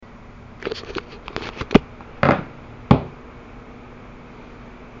Yo,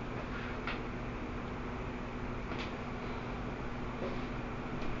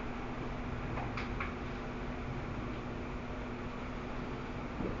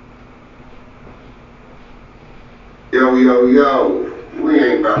 yo, yo, we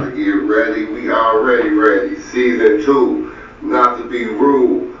ain't about to get ready, we already ready. Season 2, not to be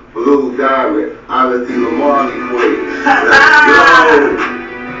rude, Blue Diamond, Honesty Lamarly Queen. Let's go!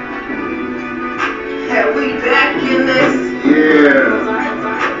 Yeah, we back in this. Yeah.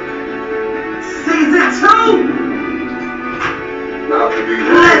 Season 2. Not to be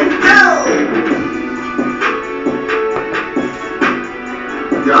Let's rude. go.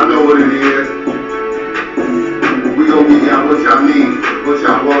 Y'all know what it is. We gon' give y'all what y'all need, what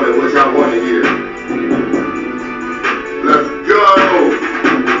y'all want, and what y'all want to hear. Let's go!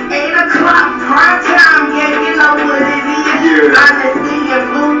 8 o'clock, prime time, yeah, you know what it is. Yeah. Honesty and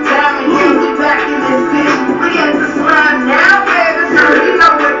Blue Diamond, yeah, we back in this bitch. We at the slime now, baby, so you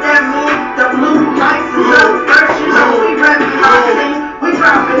know what that means. The blue lights is up first, you know we reppin' our things. We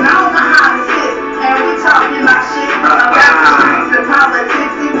dropping all the hottest hits, and we talking our shit about the streets and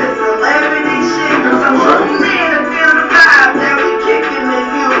politics, even celebrity shit. So tune in and feel the vibe that we kicking in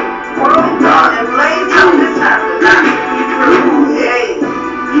you. Roll on and blaze on this time, but not to be rude, hey.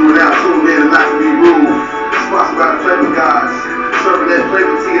 You are now tuned in to Not to Be Rude, sponsored by the Flavor Gods, serving that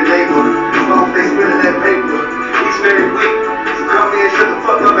flavor to your neighbor, as long as they spinning that paper, each and every week. So come in, shut the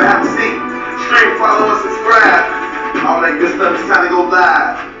fuck up and have a seat. Stream, follow, and subscribe. All that good stuff, it's time to go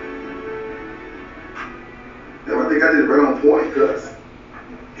live. Damn, I think I did it right on point, cuz.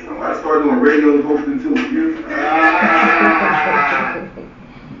 I started doing radio and hosting too.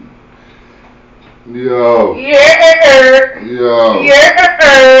 Yo. Yeah. Yo.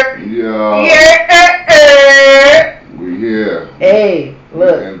 Yeah. Yo. Yeah. We here. Hey,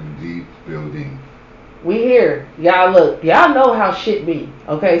 look. In deep building. We here. Y'all look. Y'all know how shit be.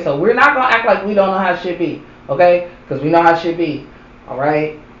 Okay, so we're not gonna act like we don't know how shit be. Okay? Because we know how shit be.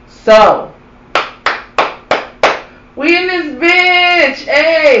 Alright? So, we in this bitch.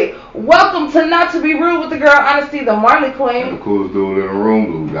 Hey, welcome to Not to Be Rude with the girl Honesty, the Marley Queen. And the coolest dude in the room,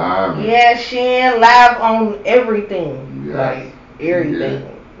 Blue Diamond. Yeah, she ain't live on everything. Yes. Like, everything.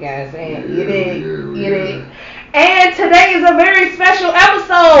 Yeah. You know what I'm saying? Yeah, You dig? yeah, You yeah. dig? And today is a very special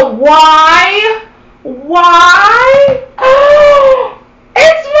episode. Why? Why? Oh,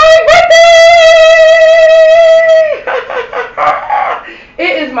 it's my birthday!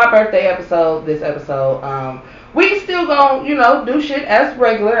 It is my birthday episode, this episode. We still gonna, do shit as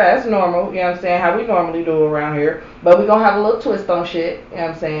regular, as normal, you know what I'm saying, how we normally do around here. But we gonna have a little twist on shit, you know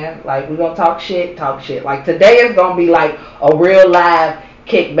what I'm saying? Like, we gonna talk shit. Like, today is gonna be like a real live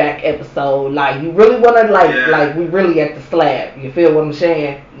kickback episode. Like, you really wanna, like we really at the slab. You feel what I'm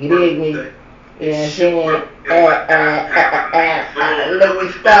saying? You dig me? You know what I'm saying?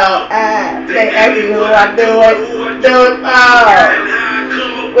 Louis Stone, they ask me who I do it all.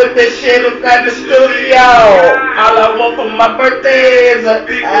 With this shit inside the studio. All I want for my birthday is all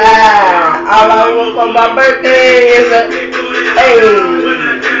I want for my birthday is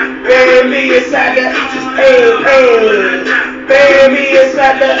bury me inside the, bury me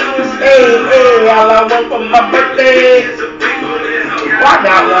inside the, all I want for my birthday. Well, I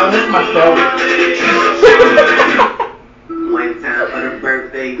got one, this is myself. One time for the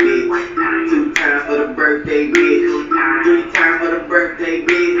birthday bitch, 2 times for the birthday bitch, 3 times for the birthday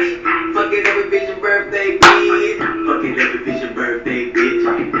bitch. Fucking every bitch your birthday bitch. Fucking every bitch your birthday bitch.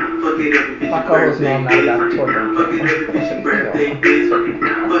 Fucking every bitch your birthday bitch. Fucking every bitch your birthday bitch. Fucking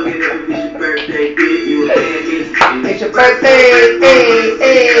every bitch your birthday bitch. You a bad bitch. It's your birthday,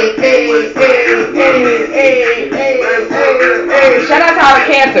 hey. Shout out to all the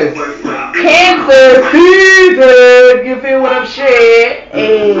cancers. Cancer season, you feel what I'm saying?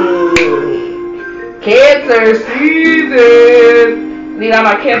 Hey, cancer season. Need all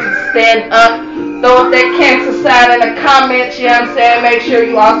my cancers to stand up. Throw up that cancer sign in the comments, you know what I'm saying? Make sure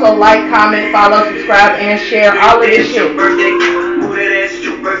you also like, comment, follow, subscribe, and share all of this shit. Your birthday, move that ass, it's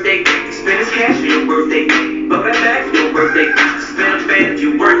your birthday. Spend this cash for your birthday. Fuck that bag for your birthday. Spend a fan for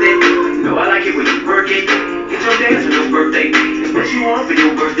your birthday. No, I like it when you work it. Get your dance for your birthday. It's what you want for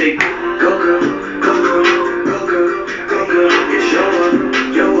your birthday. Go girl, go girl, go girl, go girl. It's your up,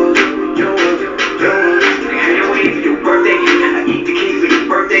 your up, your up, your up. I can't wait for your birthday. I eat the cake for your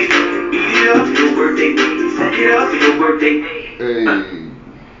birthday. Eat it up for your birthday. Fuck it up for your birthday. Hey.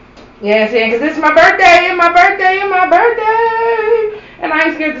 Yeah, I'm saying, because it's my birthday, and my birthday, and my birthday. And I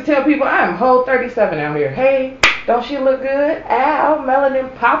ain't scared to tell people I'm whole 37 out here. Hey, don't she look good? Ow, melanin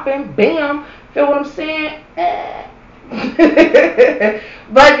popping, bam. Feel what I'm saying?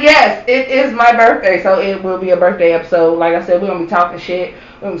 But yes, it is my birthday, so it will be a birthday episode. Like I said, we're gonna be talking shit.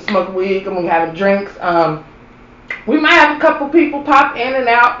 We're gonna be smoking weed. We're gonna be having drinks. We might have a couple people pop in and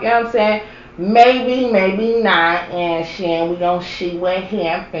out. You know what I'm saying? Maybe, maybe not. And shit, we gonna see what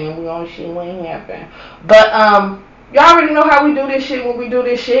happens. But y'all already know how we do this shit when we do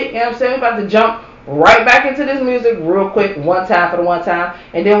this shit. You know what I'm saying? We about to jump right back into this music real quick, one time for the one time,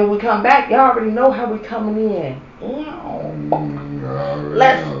 and then when we come back, y'all already know how we coming in.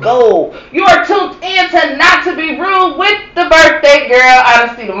 Let's go. You are tuned in to Not to Be Rude with the birthday girl,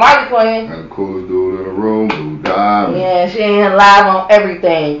 Honesty the Mighty Queen. And the coolest dude in the room, Blue Diamond. Yeah, she ain't live on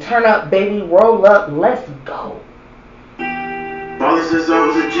everything. Turn up, baby, roll up, let's go. Ballin' since I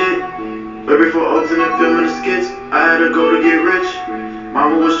was a jit. Way before alternate filming the skits, I had to go to get rich.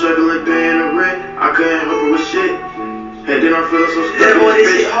 Mama was struggling paying the rent, I couldn't help her with shit. Hey, then I'm feeling so stuck in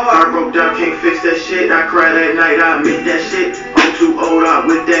this bitch. I broke down, can't fix that shit. I cried at night, I admit that shit. I'm too old, I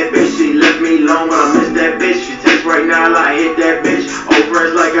with that bitch. She left me alone, but I miss that bitch. She text right now, like hit that bitch. Old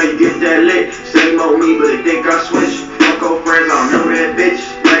friends like how you get that lit. Same old me, but they think I switch. Fuck old friends, I don't know that bitch.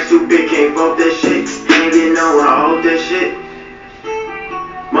 Black too big, can't fuck that shit. Ain't getting on when I hold that shit.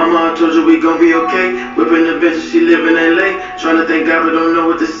 Mama, I told you we gon' be okay. Whipping the bitch, she live in LA. Tryna thank God, but don't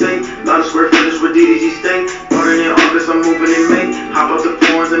know what to say. Lot of square footage where DDG stay. Starting in August, I'm moving in May. Hop up the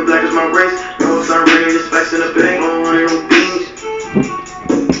foreigns and black is my race. No, it's not rain, it's facts in the bank. 100 on things.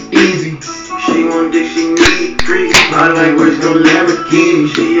 Easy. She want dick, she need free. I like where's no Lamborghini.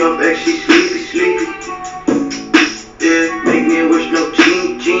 She up X, she sleepy. Yeah, make me wish no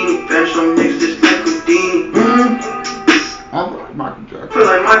genie. Vanish on niggas just like Houdini. I like Michael Jackson. Feel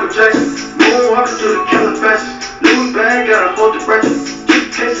like Michael Jackson, moonwalking through the Calabasas. Louis bag, gotta hold the ratchet. Just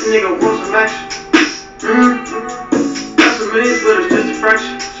in case a nigga wants some action. Got some millions, but it's just a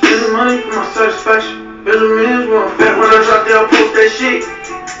fraction. Spending money for my satisfaction. Billion millions, when I'm fat, when I drop there, I'll post that shit.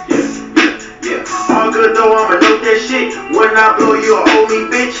 Yeah. All good though, I'ma note that shit. When I blow, you'll owe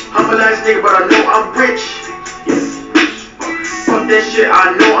me, bitch. Humble ass nigga, but I know I'm rich. Fuck that shit,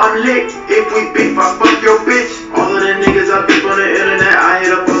 I know I'm lit. If we beef, I fuck your bitch. All of the niggas I beef on the internet, I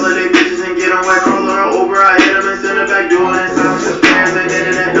hit up all of they bitches and get them wet. Call her over, I hit them and send her back. Doing it sounds just parents and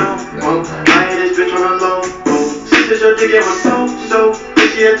internet, no. I hit this bitch on the low. She said your dick, it was so.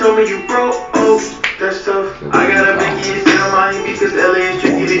 She had told me you broke, that's tough. I got a Mickey, it's on my hip because LA is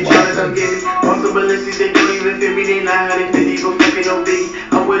tricky, they tryna come get me. Possibilities, they don't even fit me, they not how they 50, go fucking no biggie.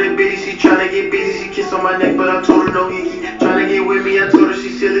 I'm with a bitty, she tryna get busy, she kiss on my neck, but I told her no hickey. Tryna get with me, I told her she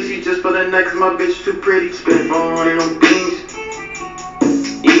silly, she just for the night, cause my bitch too pretty. Spend 400 on beans,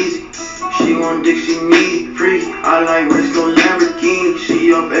 easy. She want dick, she need free. I like rich, no Lamborghini.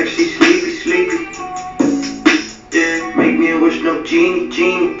 She up X, she sleepy. Yeah, make me a wish, no genie.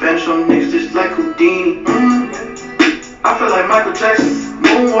 Vanish on niggas just like Houdini. I feel like Michael Jackson,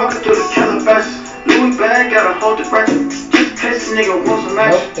 moonwalking through the Calabasas. Louis bag, gotta hold the ratchet. Just in case a nigga wants some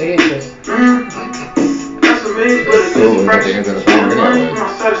action. Nope, they ain't Got some millions, but it's just a fraction. Spending money for my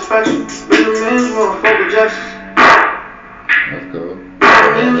satisfaction. Billion millions, wanna fuck with Jackson. That's cool.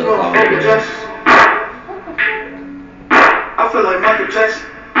 Billion millions, wanna fuck with Jackson. I feel like Michael Jackson.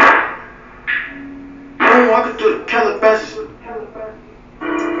 I'm walking through the Calabasas.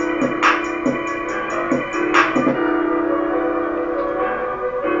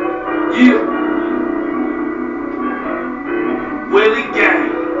 Yeah. Willie Gang.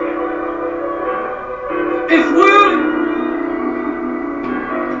 It's Willie.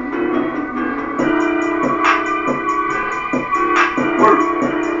 Work.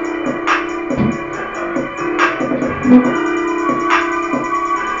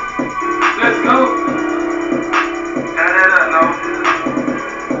 Let's go.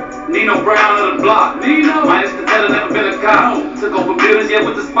 Nino Brown of the block. Nino. Minus the teller, never been a cop. Took over buildings, yeah,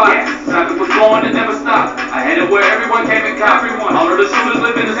 with the spot. Traffic was going and never stopped. I had it where everyone came and cop. All of the shooters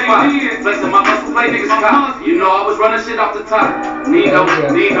live in the spot. Flexing my muscle play, niggas cop. You know I was running shit off the top. Nino,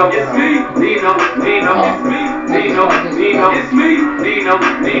 it's me. Nino, it's me. Nino, it's me. Nino,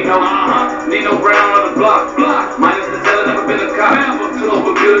 Nino Brown on the block. Minus the teller, never been a cop. Took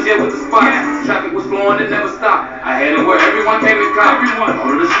over buildings, yeah, with the spot. Traffic was flowing and never stopped. I had it where everyone came and cop. All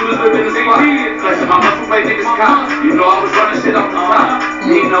of the shooters live in the spot. Flexing my muscle play, niggas cop. You know I was running shit off the top.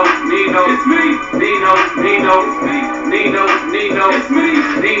 Nino, it's me. Nino, it's me. Nino, it's me.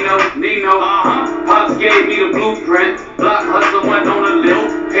 Nino, Pops gave me the blueprint. Block hustle went on a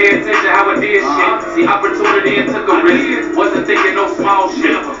limb. Pay attention how I did shit. See opportunity and took a risk. Wasn't thinking no small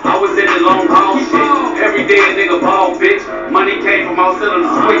shit. I was in the long haul shit. Every day a nigga ball, bitch. Money came from all cylinder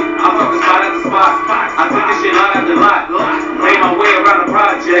sweet. I'm talking spot after spot. I took this shit lot after lot. Made my way around the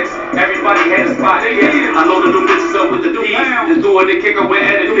projects. Everybody had a spot. Yes. I loaded them bitches up with the D's. Just do it and kick her with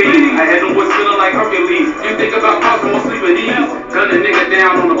added beats. I had them boys feeling like Hercules. You think about crossing, won't sleep at ease. Gun a nigga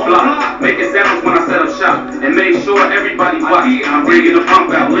down on the block. Making samples when I set up shop. And make sure everybody watch. I'm bringing the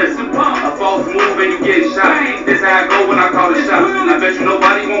pump out. Listen. A false move and you get shot. This how I go when I call the shot. I bet you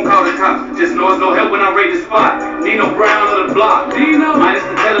nobody won't call the cops. Just know it's no help when I raid the spot. Nino Brown on the block. Minus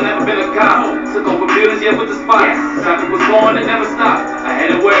the teller, never been a cop. Took over buildings, yeah, with the spot. Traffic was going and never stopped. I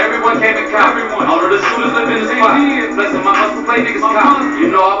had it where everyone came and cop. All of the shooters live in the spot. Blessing my muscle play niggas cop. You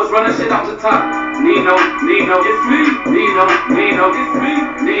know I was running shit off the top. Nino, it's me. Nino, it's me.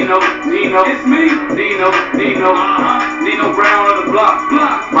 Nino, it's me. Nino Brown on the block.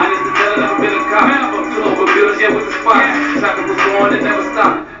 Minus the teller, never been a cop. Took over buildings, yeah, with the spot. Traffic was going and never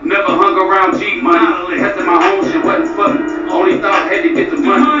stopped. Never hung around G money. Testing my own shit wasn't funny. Only thought had to get the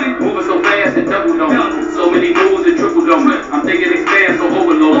money. Moving so fast it doubled on me. So many moves it tripled on me. I'm thinking expand so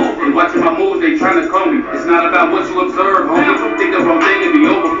overload. And watching my moves they trying to call me. It's not about what you observe, homie. Think the wrong thing and be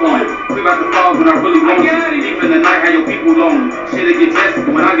over for me. Clear out the fog when I really want it. Deep in the night, how your people lonely. Shit'll get tested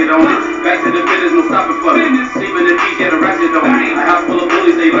when I get on it. Back to the business, no stopping for me. Sleeping in peace, yeah, the ratchet on me. A house full of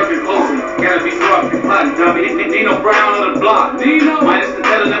bullies, they lurking closely. Gotta be smart, plotting dummy. Nino Brown on the block. Minus the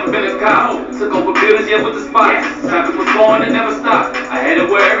teller, never been a cop. Took over buildings, yeah, with the spot. Traffic was going and never stopped. I had it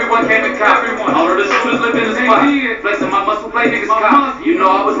where everyone came and cop. All of the shooters live in the spot. Flexing my muscle play niggas cop. You know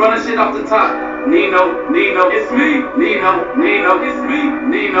I was running shit off the top. Nino, it's me. Nino, it's me.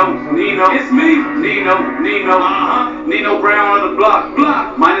 Nino, it's me. Nino Brown on the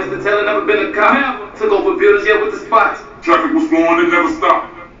block. Minus the teller, never been a cop. Took over buildings, yeah, with the spots. Traffic was flowing and never stopped.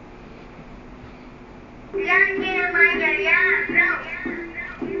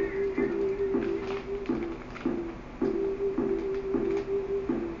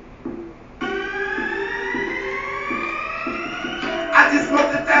 I just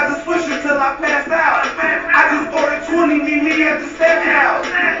smoked 1,000 swishers till I passed out. I just ordered 20, meet me at the step house.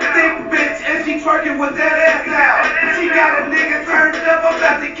 Thick bitch and she twerking with that ass out. She got a nigga turned up, I'm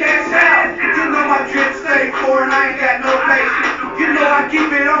about to cash out. You know my drip stay for and I ain't got no patience. You know I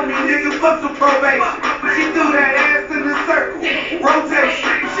keep it on me, nigga, fuck some probation. She threw that ass in the circle,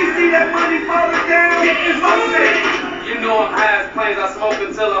 rotation. She see that money falling down, it's motion. You know I'm high as planes, I smoke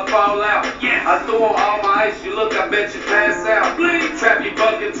until I fall out. I threw on all my ice, you look, I bet you pass out. Trap you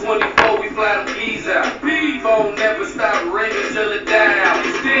bucket 24, we fly them keys out. Phone never stop ringing till it die out.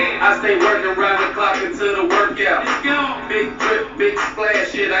 I stay working round the clock until the workout. Big drip, big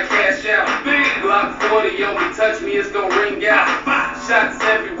splash, shit, I cash out. Glock 40 on me, touch me, it's gon' ring out. Shots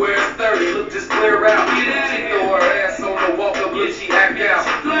everywhere, it's 30, look, just clear out. She throw her ass on the walk up, yeah, she act out.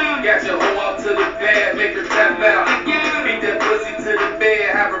 Got your hoe up to the bed, make her tap out. Beat that pussy to the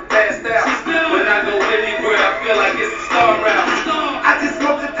bed, have her passed out. When I go anywhere, I feel like it's a star route. I just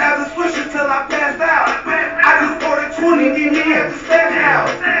smoked 1,000 swishers till I passed out. I just ordered 20, meet me at the step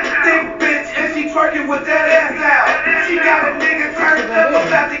house. Thick bitch and she twerking with that ass out. She got a nigga turned up, I'm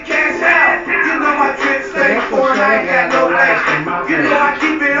about to cash out. You know my drip stay for and I ain't got no patience. You know I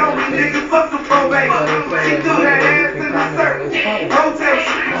keep it on me, nigga, fuck some probation. She threw that ass in the circle,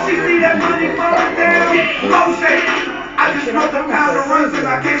 rotation. She see that money falling down, motion. I just smoked a pound of runs and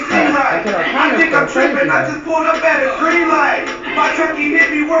I can't see right. I think I'm tripping, I just pulled up at a green light. My junkie hit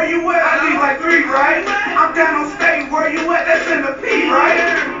me, where you at? I need like 3, right? I'm down on state, where you at? That's in the P, right?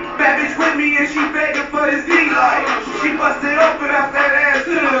 Bad bitch with me and she begging for this D-light. She busted open out that ass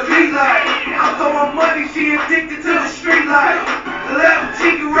to the D-light. I'm throwing money, she addicted to the street light. Left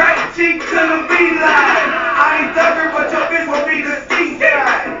cheek, right cheek to the B-light. I ain't thugger, but your bitch will be the ski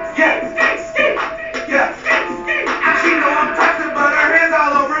guy. Yeah. She know I'm toxic, but her hands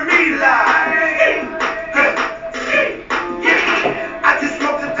all over me like. I just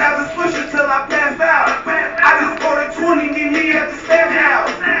smoked 1,000 swishers till I passed out. I just ordered 20, meet me at the step house.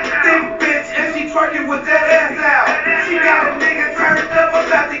 Thick bitch and she twerking with that ass out. She got a nigga turned up, I'm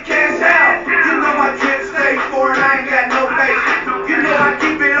about to cash out. You know my drip stay for and I ain't got no patience. You know I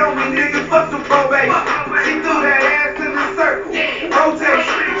keep it on me, nigga, fuck some probation. She threw that ass in the circle,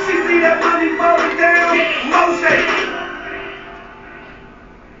 rotation. She see that money falling down, motion.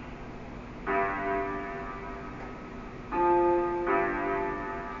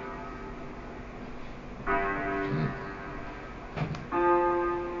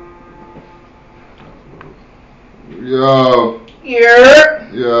 Yo.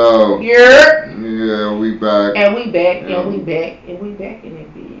 Yeah, we back. And we back in it big.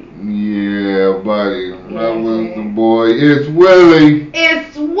 Yeah, buddy. That was the boy. It's Willie.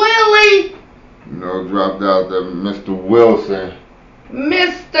 It's Willie. You know Dropped out there, Mr. Wilson.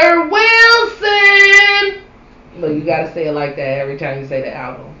 Mr. Wilson! Look, you gotta say it like that every time you say the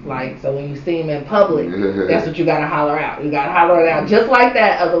album. Like, so when you see him in public, that's what you gotta holler out. You gotta holler it out just like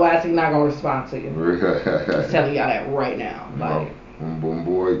that, otherwise he's not gonna respond to you. Just telling y'all that right now. Like,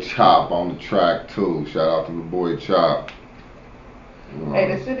 boy Chop on the track too. Shout out to the boy Chop.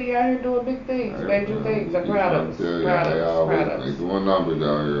 Hey, the city out here doing big things, major things. I'm proud of us. Proud of us. They doing numbers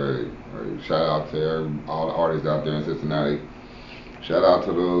out here. Shout out to all the artists out there in Cincinnati. Shout out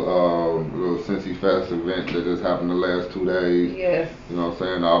to the little Cincy Fest event that just happened the last 2 days. Yes. You know what I'm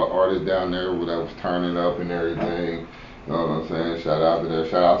saying? All the artists down there that was turning up and everything. You know what I'm saying? Shout out to them.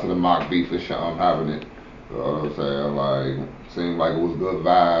 Shout out to the Mock Beef for having it. You know what I'm saying? Like, seemed like it was good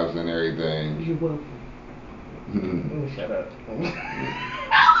vibes and everything. You welcome. Shut up.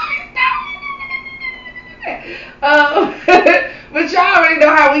 But y'all already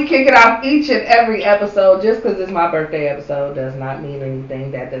know how we kick it off each and every episode. Just because it's my birthday episode does not mean anything.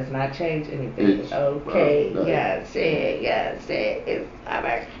 That does not change anything. It's okay. Yes, it's my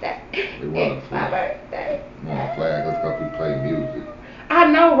birthday. It's my birthday. Come on, flag. Let's go through play music. I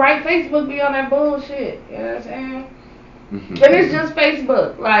know, right? Facebook be on that bullshit. You know what I'm saying? And it's just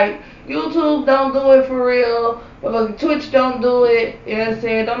Facebook. Like, YouTube don't do it for real. But Twitch don't do it. You know what I'm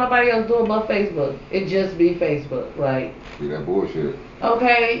saying? Don't nobody else do it but Facebook. It just be Facebook. Like, see that bullshit.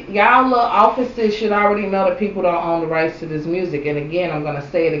 Okay, y'all little offices should already know that people don't own the rights to this music. And again, I'm going to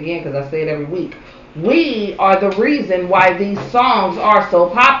say it again because I say it every week. We are the reason why these songs are so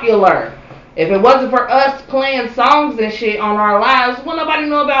popular. If it wasn't for us playing songs and shit on our lives, wouldn't nobody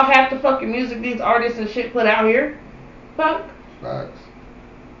know about half the fucking music these artists and shit put out here. Fuck. Facts.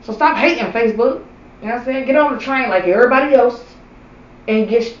 So stop hating Facebook. You know what I'm saying? Get on the train like everybody else and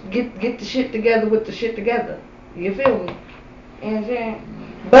get the shit together with the shit together. You feel me? You know what I'm saying?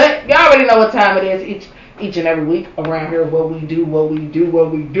 But y'all already know what time it is each and every week around here. What we do.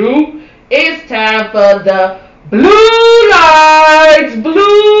 It's time for the blue lights.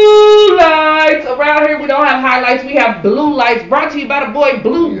 Blue lights. Around here we don't have highlights. We have blue lights. Brought to you by the boy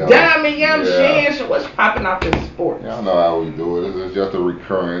Blue Diamond. You know what I'm saying? So what's popping off in sports? Y'all know how we do it. This is just a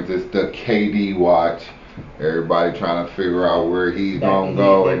recurrence. It's the KD watch. Everybody trying to figure out where he's gonna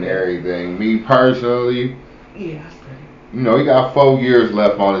go and everything. Me personally, yeah, you know, he got 4 years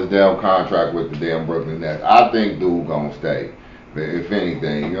left on his damn contract with the damn Brooklyn Nets. I think dude gonna stay. If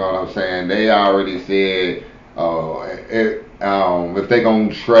anything, you know what I'm saying? They already said if they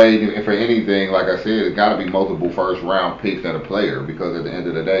gonna trade for anything, like I said, it's gotta be multiple first round picks and a player, because at the end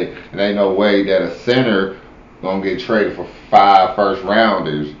of the day, there ain't no way that a center gonna get traded for 5 first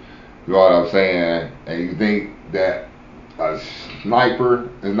rounders. You know what I'm saying? And you think that a sniper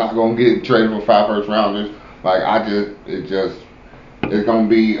is not gonna get traded for 5 first rounders? Like, it's gonna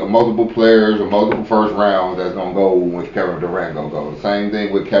be multiple players or multiple first rounds that's gonna go when Kevin Durant gonna go. Same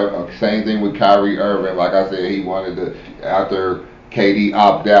thing with Kyrie Irving. Like I said, he wanted to, after KD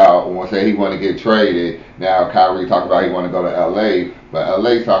opted out, and said he wanted to get traded. Now Kyrie talking about he want to go to LA, but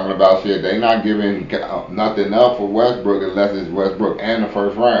LA talking about shit. They not giving nothing up for Westbrook unless it's Westbrook and the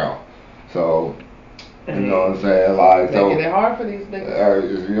first round. So, you know what I'm saying? Like, so making it hard for these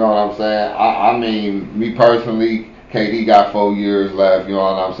niggas. You know what I'm saying? I mean, me personally, KD got 4 years left. You know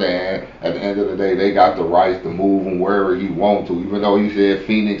what I'm saying? At the end of the day, they got the rights to move him wherever he want to. Even though he said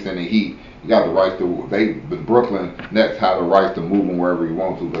Phoenix and the Heat, he got the rights to. The Brooklyn Nets have the rights to move him wherever he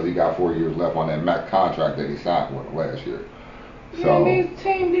wants to, because he got 4 years left on that max contract that he signed with last year. So, man,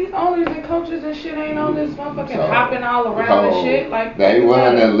 these owners and coaches and shit ain't on this motherfucking hopping all around and shit. Like, they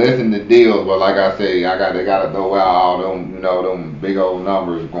willing to listen to deals, but like I say, they gotta throw out all them, you know, them big old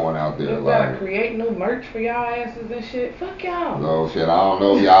numbers going out there. They gotta create new merch for y'all asses and shit. Fuck y'all. So shit, I don't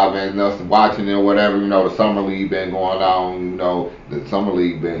know if y'all been watching it or whatever. You know, the summer league been going on. You know, the summer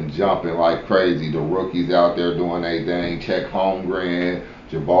league been jumping like crazy. The rookies out there doing their thing. Chet Holmgren,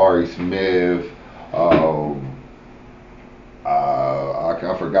 Jabari Smith.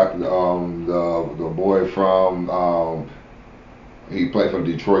 I forgot the boy from he played for the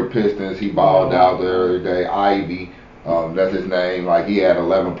Detroit Pistons. He balled out the other day. Ivy, that's his name. Like, he had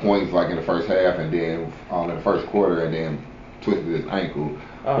 11 points like in the first half, and then in the first quarter, and then twisted his ankle.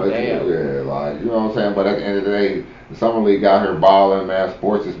 Oh, damn. Yeah, like, you know what I'm saying. But at the end of the day, the summer league got here balling, man.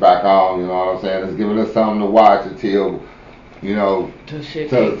 Sports is back on. You know what I'm saying. It's giving us something to watch until, you know, till shit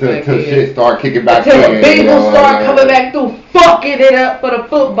start kicking back in. Until the Bengals start coming back through, fucking it up for the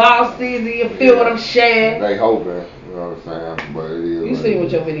football season. You feel what I'm saying? They hoping, you know what I'm saying? But it is. You seen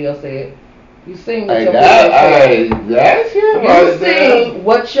what your video said. You seen what Hey, your that shit video said. You seen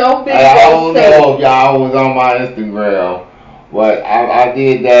what your video I don't said. know if y'all was on my Instagram, But I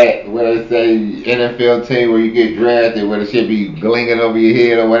did that when they say NFL team where you get drafted where the shit be glinging over your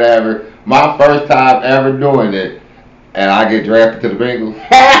head or whatever. My first time ever doing it, and I get drafted to the Bengals.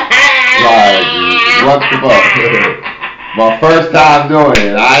 Like, what the fuck? My first time doing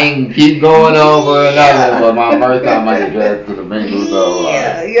it. I ain't keep going over another, but my first time I get drafted to the Bengals, so like,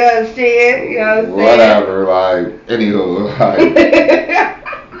 Yeah, you understand? You understand? whatever, like, anywho,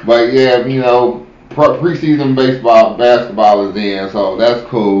 like, but yeah, you know, preseason basketball is in, so that's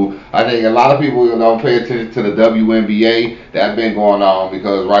cool. I think a lot of people don't pay attention to the WNBA that's been going on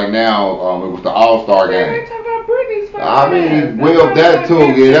because right now it was the All-Star game. I mean, well, that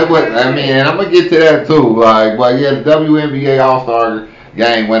too. Yeah, that's what I mean. And I'm gonna get to that too. Like, but yeah, the WNBA All-Star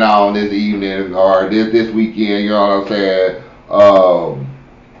game went on this evening or this weekend. You know what I'm saying?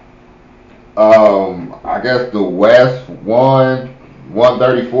 I guess the West won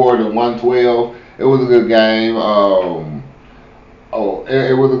 134 to 112. It was a good game.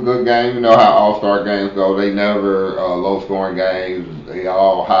 It was a good game. You know how All-Star games go. They never low-scoring games. They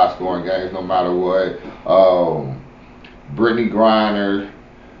all high-scoring games, no matter what. Brittany Griner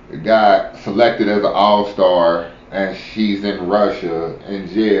got selected as an All-Star, and she's in Russia in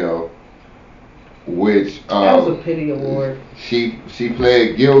jail. Which that was a pity award. She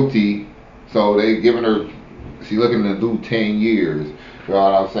pled guilty, so they giving her. She looking to do 10 years. You know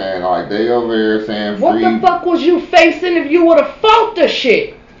what I'm saying? Like, they over there saying free. What the fuck was you facing if you would have fought the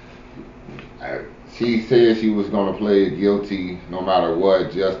shit? She said she was going to plead guilty no matter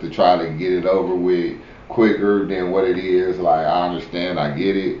what just to try to get it over with quicker than what it is. Like, I understand, I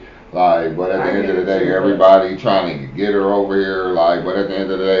get it. Like, but at the end of the day, everybody trying to get her over here. Like, but at the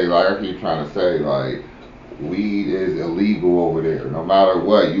end of the day, like I keep trying to say, like, weed is illegal over there. No matter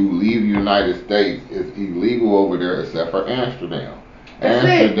what, you leave the United States, it's illegal over there except for Amsterdam.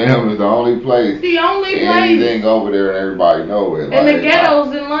 Amsterdam is the only place. The only place. Anything over there and everybody know it. And the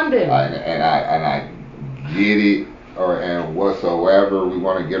ghettos in London. And I get it and whatsoever. We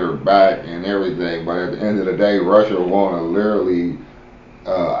want to get her back and everything. But at the end of the day, Russia want to literally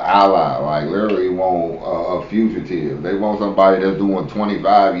ally, like literally want a fugitive. They want somebody that's doing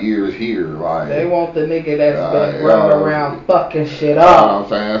 25 years here. Like, they want the nigga that's been running around fucking shit up. You know what I'm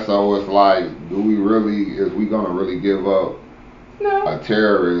saying? So it's like, is we gonna really give up a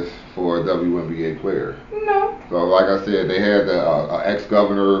terrorist for a WNBA player? No. So like I said, they had the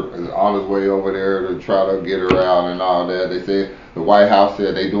ex-governor is on his way over there to try to get her out and all that. They said the White House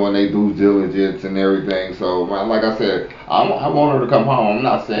said they doing their due diligence and everything. So like I said, I want her to come home. I'm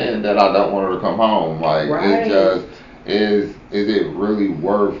not saying that I don't want her to come home. Like, right. It just is it really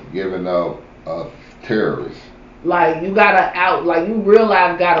worth giving up a terrorist? Like, you you real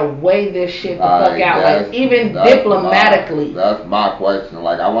life gotta weigh this shit the fuck out. Like, even diplomatically. That's my question.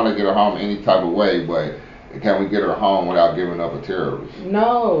 Like, I want to get her home any type of way, but can we get her home without giving up a terrorist?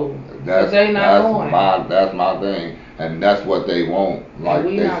 No. That's my thing. And that's what they want. Like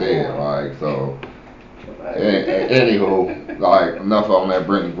they said. Like, so. Anywho, like, enough on that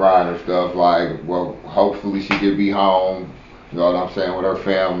Brittany Griner stuff. Like, well, hopefully she could be home. You know what I'm saying, with her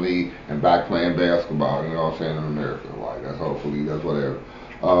family and back playing basketball, you know what I'm saying, in America. Like, that's whatever.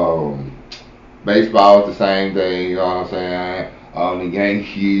 Baseball is the same thing, you know what I'm saying. The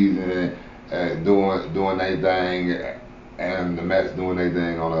Yankees and doing their thing, and the Mets doing their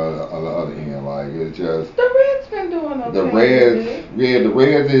thing on the other end. Like, it's just the Reds been doing okay. The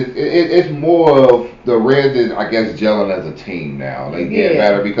Reds is it's more of the Reds is, I guess, gelling as a team now. They get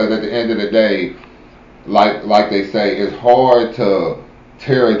better because at the end of the day, like they say, it's hard to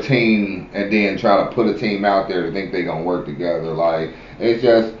tear a team and then try to put a team out there to think they're gonna work together. Like, it's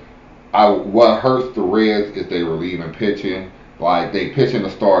just what hurts the Reds is they relieving pitching. Like, they pitching to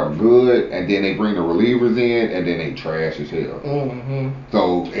start good, and then they bring the relievers in, and then they trash as hell. Mm-hmm.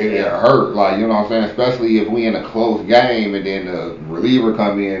 So it hurt, like, you know what I'm saying? Especially if we in a close game, and then the reliever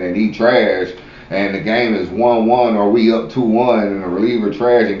come in and he trash, and the game is 1-1, or we up 2-1, and the reliever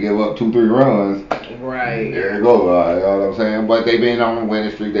trash and give up 2-3 runs. Right. There you go, you know what I'm saying? But they been on a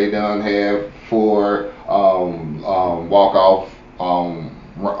winning streak. They done have 4 walk-off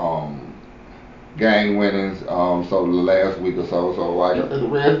game winnings, so the last week or so. So, like, the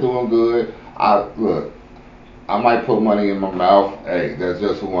Reds doing good. I might put money in my mouth. Hey, that's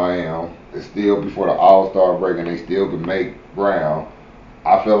just who I am. It's still before the All-Star break, and they still can make ground.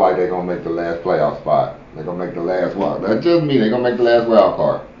 I feel like they're going to make the last playoff spot. They're going to make the last wild. That's just me. They're going to make the last wild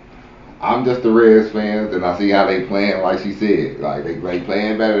card. I'm just the Reds fans, and I see how they playing, like she said. Like, they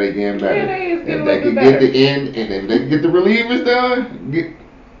playing better, they getting better. If they can get the end, and if they can get the relievers done,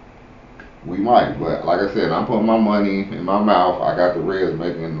 we might. But like I said, I'm putting my money in my mouth. I got the Reds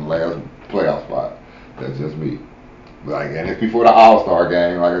making the last playoff spot. That's just me. Like, and it's before the All-Star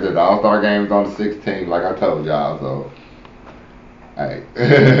game. Like I said, the All-Star game is on the 16th, like I told y'all, so. Hey.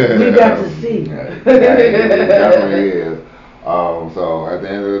 We got to see. Hey, it definitely is. So at the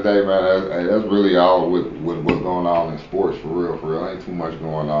end of the day, man, that's really all with what's going on in sports, for real. Ain't too much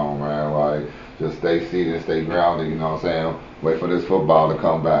going on, man. Like, just stay seated, stay grounded, you know what I'm saying? Wait for this football to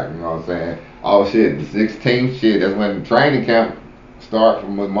come back, you know what I'm saying? Oh shit, the 16th shit, that's when training camp start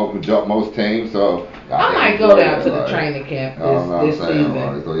from most teams, so I might go down to the training camp this season.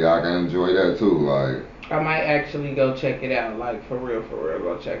 Like, so y'all can enjoy that too, like. I might actually go check it out, like for real,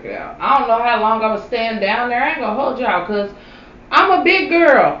 go check it out. I don't know how long I'm gonna stand down there. I ain't gonna hold y'all, cause I'm a big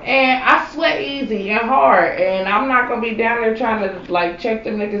girl and I sweat easy and hard, and I'm not gonna be down there trying to like check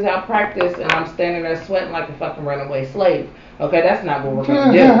them niggas out practice, and I'm standing there sweating like a fucking runaway slave. Okay, that's not what we're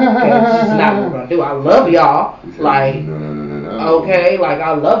gonna do. Okay, that's just not what we're gonna do. I love y'all, like, no. Okay, like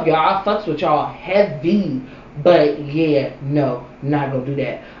I love y'all. I fucks with y'all heavy. But yeah, no, not gonna do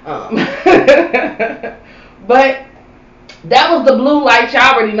that. But that was the blue light.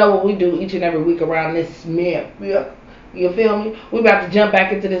 Y'all already know what we do each and every week around this Smith. You feel me? We about to jump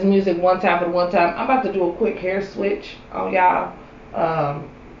back into this music one time for the one time. I'm about to do a quick hair switch on y'all.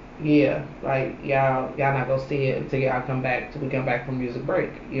 Yeah, like y'all not gonna see it until y'all come back, till we come back from music break.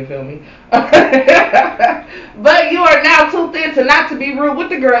 You feel me? But you are now tuned in to Not to Be Rude with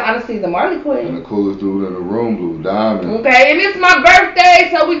the girl, honestly, the Marley Queen. And the coolest dude in the room, Blue Diamond. Okay, and it's my birthday,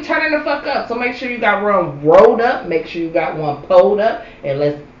 so we turning the fuck up. So make sure you got one rolled up, make sure you got one pulled up, and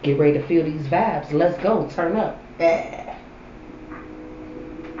let's get ready to feel these vibes. Let's go, turn up. Yeah.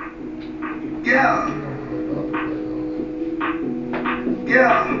 Yeah.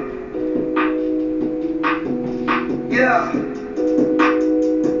 Yeah. Yeah.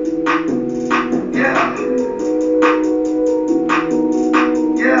 Yeah.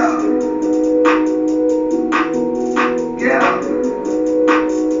 Yeah.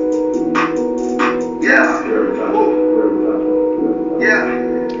 Yeah.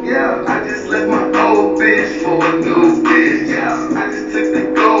 Yeah. I just left my old bitch for a new bitch. Yeah. I just took the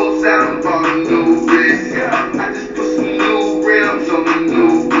goals out and bought a new bitch. Yeah. I just put some new rims on the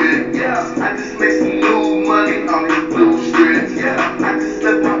new whip. Yeah. I just made some new money on these blue strips. Yeah. I just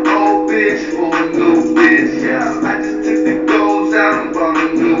left my old bitch for a new bitch. Yeah. I just took the goals out and bought a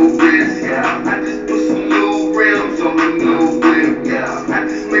new bitch. Yeah. I just put some new rims on the new whip. Yeah. I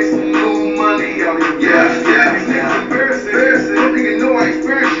just made some new money on these these niggas embarrassing. Don't nigga know I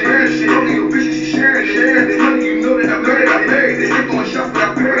experienced shit. Don't nigga bitch she sharing it. Money you know that I married it. They throwing shots but I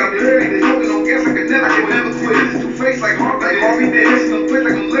buried it. Smoking on gas like a never quit. This is two-faced like Harvey did. Missing them plates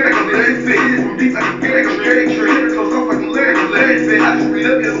like I'm Larry Fit. From deep like a Gary Tree. Close off like I'm Larry Fit. I just read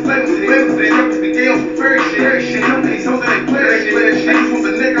up as a flavor fit. Rappers be gay on some fairy shit. Some of these hoes that ain't play shit. I just want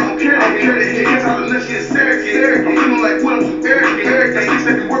the neck, I don't care the head. Guess how the nut shit is surrogate. I'm feeling like what I'm too arrogant. That six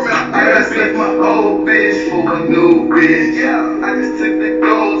every word, man, I just left my old bitch for a new bitch. Yeah, I just took the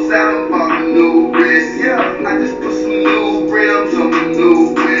goals out and bought a new wrist. Yeah, I just put some new rims on the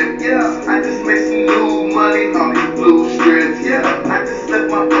new whip. Yeah, I just made some new money on these blue strips. Yeah, I just left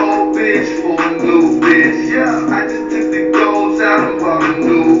my old bitch for a new bitch. Yeah, I just took the goals out and bought a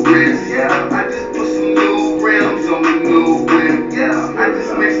new wrist. Yeah, I just put some new rims on the new whip. Yeah, I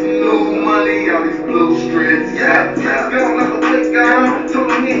just made some new money on these blue strips. Yeah, gone, not the weight gone.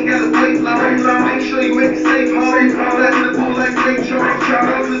 Told him he ain't gotta wait long. Make sure you make it safe, home. Back to the bull like Ray Charles. Shout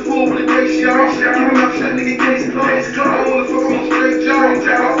out to the full with the race, y'all. Keep him out, shut nigga case closed. I wanna fuck on straight jaw.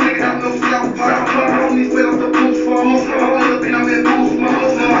 Boss nigga out no south pop. On these wheels off the boost phones. I'm up and I'm in boost mode. I'm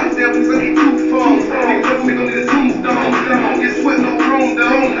down because I get two phones. Nigga told me gon' need a tombstone. I don't get sweat no room though. I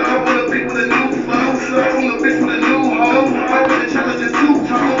want a bitch with a new flow. I want a bitch with a new hoe. I want the challenge is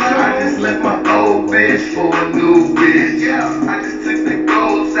two-tone. I just left my old bitch for a new bitch. Yeah, I just took the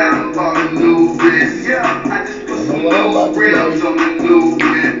goals out and bought a new wrist. Yeah, I just put some new rims on the new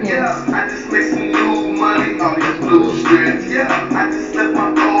whip. Yeah, I just made some new money on these blue strips. Yeah, I just left my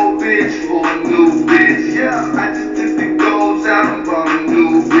old bitch for a new bitch. Yeah, I just took the goals out and bought a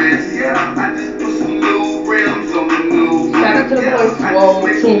new wrist. Yeah, I just put some new rims on the new whip. Shout out to the boy Swole,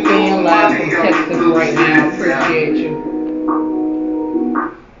 tuned in live from Texas right now. Appreciate you.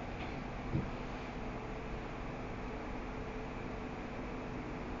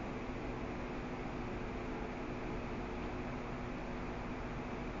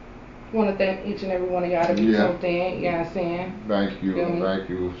 Want to thank each and every one of y'all to be tuned in. You know what I'm saying? Thank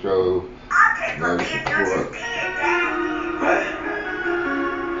you. Show love support.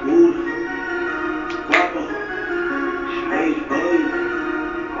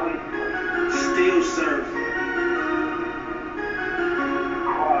 Still surf.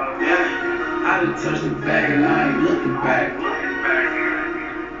 Yeah, I done touched the bag and I ain't looking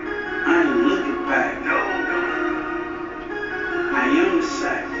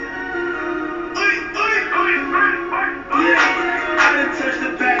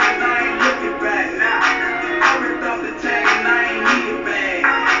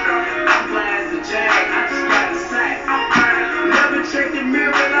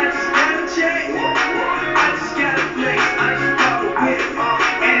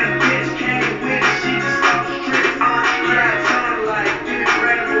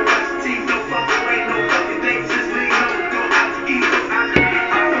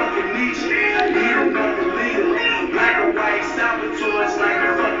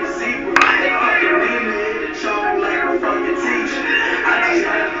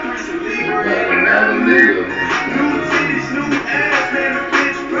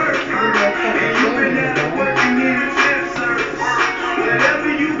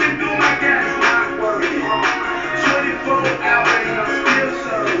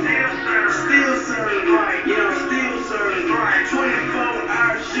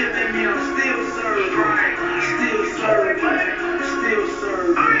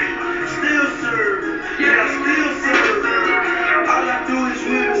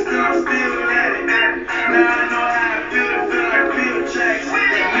still at it. Now I know how I feel to feel like Phil Jackson.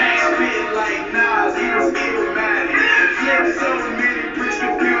 Max spit like Nas, he was illmatic. Flip so many bricks to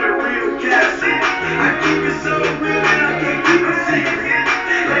build a real castle. I keep it so real that I can't keep it secret.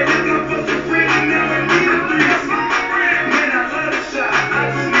 Like looking for some freedom, now I need a threesome. Man, I love the shot, I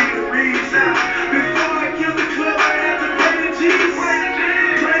just need a reason. Before I kill the club, I had to pray to Jesus.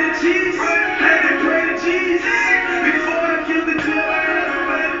 Pray to Jesus, had to pray to Jesus. Before I kill the club, I had to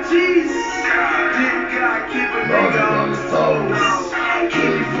pray to Jesus. Did God keep a nigga on his toes? Keep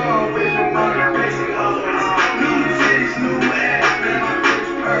me far away from all the basic hoes. New titties, new ass, man, my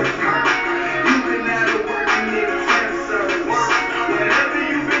bitch perfect. You been out of work, you need a temp service. Whatever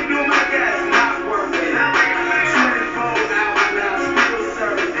you been doing, my guy's not working. 24 hours now, still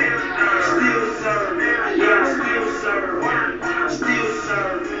serving. Still serving, yeah, I'm still serving. Still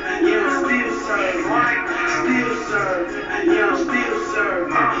serving, yeah, I'm still serving. Still serving, yeah, I'm still serving.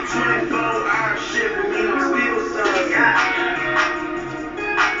 24-hour shit for me, I'm still serving.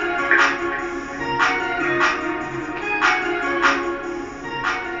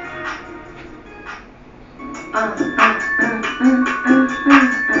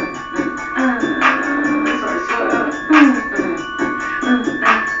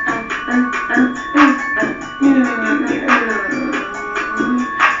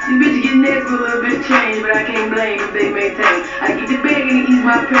 These bitches get next with a little bit of change, but I can't blame if they maintain. I get the bag and it ease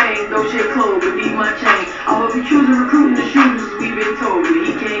my pain. Those shit clothes, but leave my chain. I hope you choose a recruiting the shooters, we've been told, but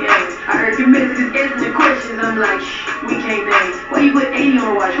he can't aim. I heard the messages answering the questions, I'm like, shh, we can't name. Why you with 80 on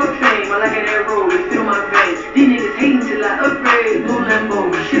the watch? Fuck fame, I like an arrow, it fill my veins. These niggas hating till I upgrade, no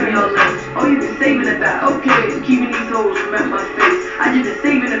Lambo, shit on your lanes. Oh, you been saving the thought, okay, keeping these hoes from at my face. I just been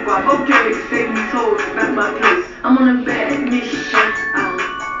saving the guap, okay, saving these hoes from at my place. I'm on a bad mission,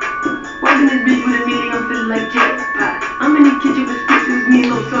 walking this bitch with a meeting, I'm feeling like jackpot. I'm in the kitchen with scriptures, me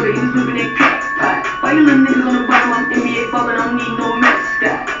and no soda, he was whipping that crack pot. Why you little niggas on the bottom, I'm NBA ballin', I don't need no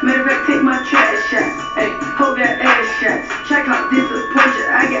mascot. Matter of fact, take my trash shots, hey, hold that ass shots. Check out this disappointment,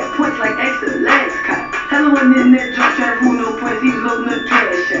 I got points like extra last cop. Hella one in that drop, trying to prove no points, he was loading up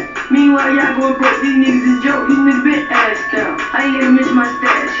cash out. Meanwhile, y'all going broke, these niggas is joke, these niggas been ass down. I ain't even mention my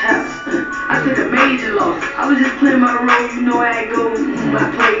stash house, I took a major loss. I was just playing my role, you know how it goes, I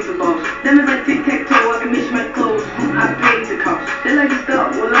played the boss. Them is like tic-tac-toe, I can miss my clothes, I paid the cost. They like to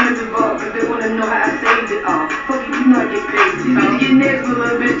stop, well I'm involved, cause they wanna know how I saved it all. Fuck it, you know I get paid. These bitches get next with a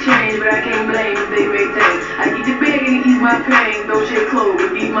little bit of change, but I can't blame if they maintain. I get the bag and it ease my pain, those shit clothes,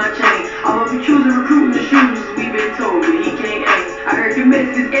 but leave my chain. I hope you choose a recruiting the shooters, we've been told, but he can't aim. I heard the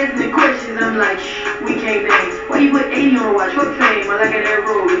messages answering the questions, I'm like, shh, we can't name. Why you with 80 on the watch? Fuck fame, I like an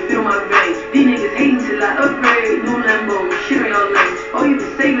arrow, it fill my veins. These niggas hating till I upgrade, new Lambo, shit on your lanes. Oh, you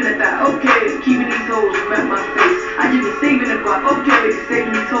been saving the thought, okay, keeping these hoes from at my face. I just been saving the guap, okay,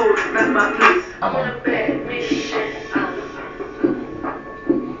 saving these hoes from at my place. I'm on a bad mission.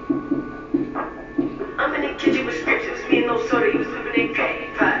 I'm in the kitchen with scriptures, me and no soda, he was whipping that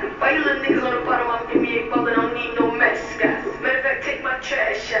crack pot. Why you little niggas on the bottom, I'm NBA ballin', I don't need no mascot. Matter of fact, take my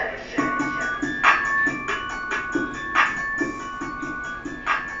trash shot.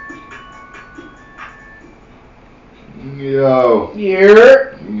 Yo.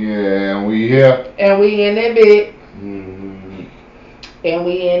 Yeah. Yeah, and we here. And we in that bit. Mm-hmm. And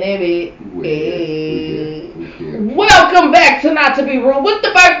we in that bit. We here. Welcome back to Not to Be Rude with the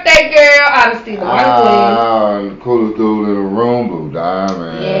birthday girl, Honesty the Money The coolest dude in the room, Blue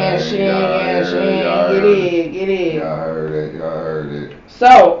Diamond. Yeah, she get in. Y'all heard it.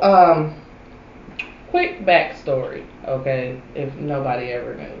 So, quick backstory, okay, if nobody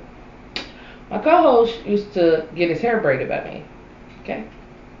ever knew. My co-host used to get his hair braided by me, okay?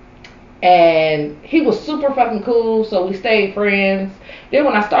 And he was super fucking cool, so we stayed friends. Then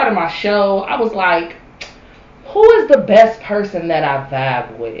when I started my show, I was like, who is the best person that I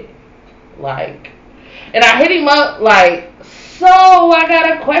vibe with? Like, and I hit him up like, so I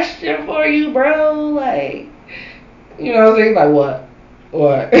got a question for you, bro. Like, you know what I'm saying? He's like, what?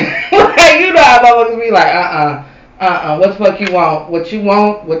 Like, you know how motherfuckers be like, what the fuck you want? What you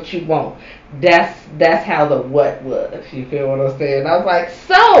want? That's how the what was. You feel what I'm saying? I was like,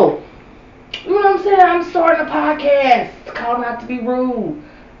 so, you know what I'm saying? I'm starting a podcast. It's called Not to Be Rude.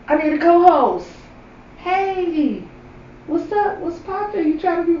 I need a co-host. Hey, what's up? What's poppin'? You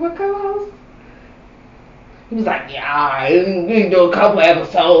trying to be my co-host? He was like, yeah, we can do a couple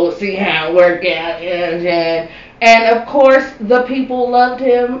episodes, see how it work out. And of course, the people loved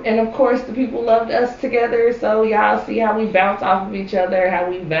him, and of course, the people loved us together. So y'all see how we bounce off of each other, how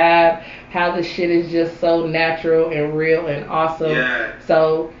we vibe, how the shit is just so natural and real and awesome. Yeah.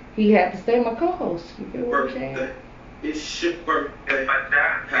 So he had to stay my co-host. You feel what I'm saying? Birthday. It's your birthday.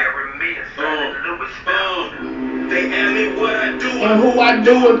 Happy and who I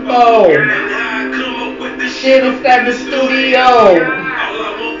do it for. Shit inside the studio. All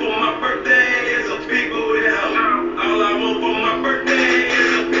I want for my birthday is a big booty house. All I want for my birthday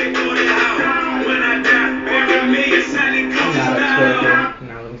is a big booty house. When I die, bury me inside the I'm coast not a style. twerker.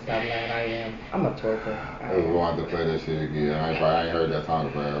 No, let me stop lying. I am. I'm a twerker. I just wanted to play that shit again. I ain't heard that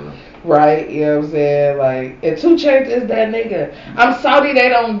song forever. Right, you know what I'm saying? Like, and 2 Chainz is that nigga. I'm sorry they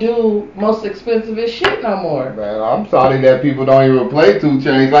don't do most expensive as shit no more. Man, I'm sorry that people don't even play 2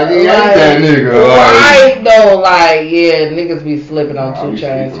 Chainz like he ain't Like, that nigga. Right, though, like, yeah, niggas be slipping on Nah, 2 we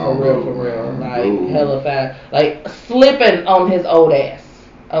Chainz sleeping for on real, Boo, for real. man. Like, Boo. hella fast. Like, slipping on his old ass.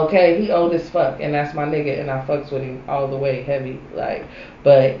 Okay, he old as fuck, and that's my nigga, and I fucks with him all the way heavy. Like,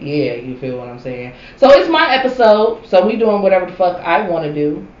 but yeah, you feel what I'm saying? So it's my episode, so we doing whatever the fuck I want to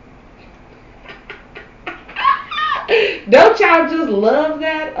do. Don't y'all just love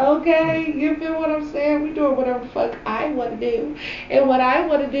that? Okay, you feel what I'm saying? We doing whatever the fuck I want to do, and what I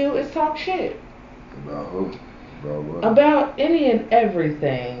want to do is talk shit About who? About what? about any and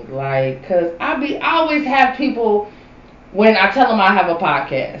everything. Like, cause I always have people when I tell them I have a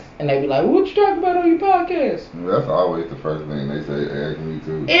podcast, and they be like, "What you talking about on your podcast?" That's always the first thing they say. Ask me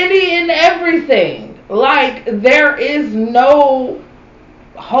too. Any and everything. Like, there is no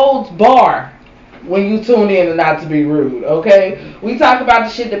holds bar when you tune in, and not to be rude, okay? We talk about the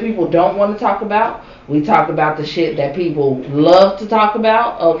shit that people don't want to talk about. We talk about the shit that people love to talk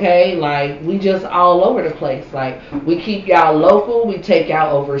about, okay? Like, we just all over the place. Like, we keep y'all local. We take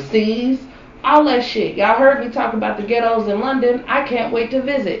y'all overseas. All that shit. Y'all heard me talk about the ghettos in London. I can't wait to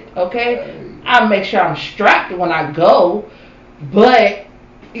visit, okay? I make sure I'm strapped when I go, but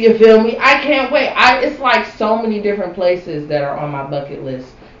you feel me? I can't wait. It's like so many different places that are on my bucket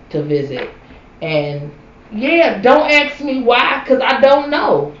list to visit. And yeah, don't ask me why, cause I don't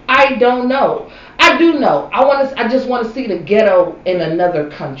know. I don't know. I do know. I just want to see the ghetto in another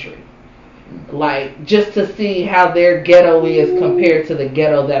country. Like, just to see how their ghetto is compared to the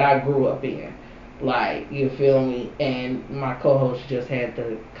ghetto that I grew up in. Like, you feel me? And my co-host just had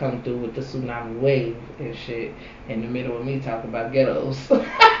to come through with the tsunami wave and shit in the middle of me talking about ghettos. Oh,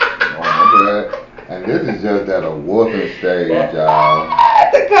 my bad. And this is just at a whooping stage, y'all. I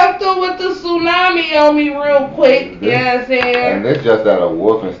had to come through with the tsunami on me real quick. You know what I'm saying? And this just at a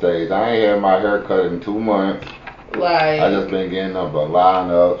whooping stage. I ain't had my hair cut in 2 months. Like, I just been getting up the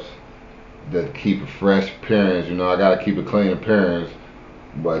lineups to keep a fresh appearance. You know, I gotta keep a clean appearance.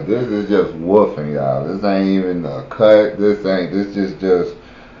 But this is just woofing, y'all. This ain't even a cut. This just.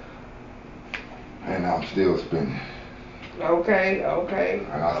 And I'm still spinning. okay.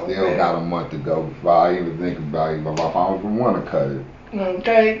 And I still got a month to go before I even think about it. If I even want to cut it.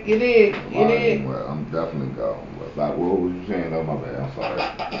 Okay, you did. Well, I'm definitely going. But like, what was you saying? Oh, my bad. I'm sorry.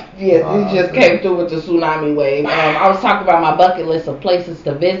 Yes, he just came through with the tsunami wave. I was talking about my bucket list of places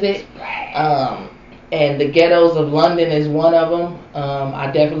to visit. And the ghettos of London is one of them. I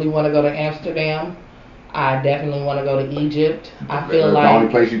definitely want to go to Amsterdam. I definitely want to go to Egypt. I feel The like only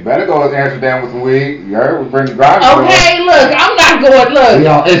place you better go is Amsterdam with some weed. You heard? We bring the grinder. okay, look, I'm not going. We Look,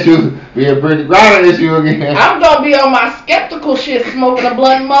 on issues. We a bring the grinder issue again. I'm gonna be on my skeptical shit, smoking a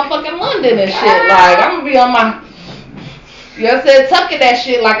blunt in motherfucking London and shit. Like, I'm gonna be on my, you know what I'm saying, tucking that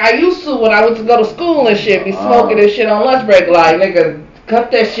shit like I used to when I went to go to school and shit. Be smoking this shit on lunch break. Like, nigga,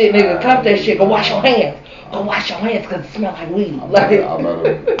 cup that shit, nigga, cup that shit. Go wash your hands. Go wash your hands because it smell like weed. I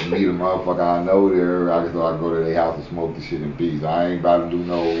better meet a motherfucker I know there. I can go to their house and smoke the shit in peace. I ain't about to do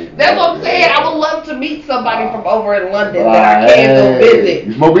no. That's what I'm saying. I would love to meet somebody from over in London that I can go visit.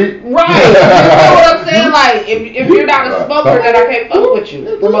 You smoke weed? Right. You know what I'm saying? Like, if you're not a smoker, then I can't fuck with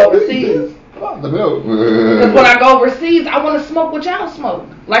you from overseas. Because when I go overseas, I want to smoke what y'all smoke.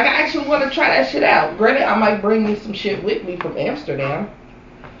 Like, I actually want to try that shit out. Granted, I might bring me some shit with me from Amsterdam.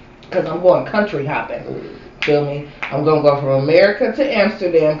 Because I'm going country hopping. Feel me? I'm going to go from America to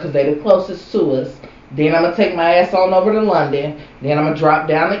Amsterdam because they're the closest to us. Then I'm going to take my ass on over to London. Then I'm going to drop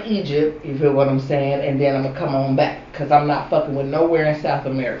down to Egypt, you feel what I'm saying? And then I'm going to come on back because I'm not fucking with nowhere in South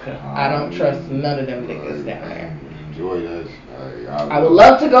America. I don't trust none of them niggas down there. Enjoy that. I would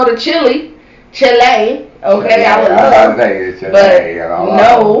love to go to Chile. Okay? I would love.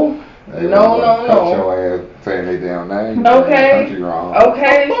 But no. Cut your ass saying they damn name. Okay. Country wrong.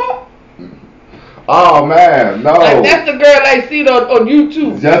 Okay. Oh man, no. Like, that's the girl I seen on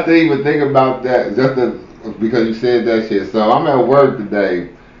YouTube. Just to even think about that, because you said that shit. So I'm at work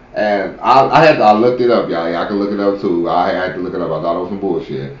today, and I looked it up, y'all. I can look it up too. I had to look it up. I thought it was some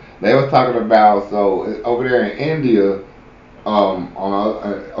bullshit. They was talking about over there in India,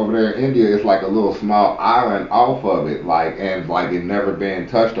 over there in India, it's like a little small island off of it, like and like it never been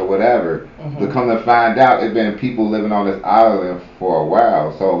touched or whatever. To come to find out, it been people living on this island for a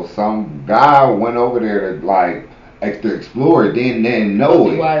while. So some guy went over there to like to explore it, didn't know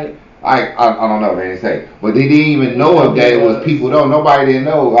it. Right. I don't know, they didn't say, but they didn't even know if there was people though. Nobody didn't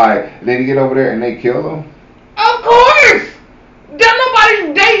know. Like they get over there and they kill them. Of course.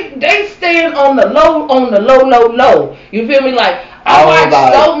 They stand on the low. You feel me? Like I watch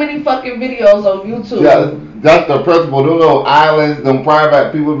so many fucking videos on YouTube. Yeah, that's the principle. Them little islands, them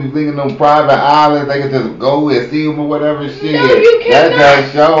private people be thinking them private islands, they can just go and see them or whatever shit. No, you cannot. That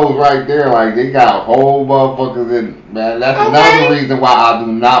just shows right there, like they got whole motherfuckers in. Man, that's another reason why I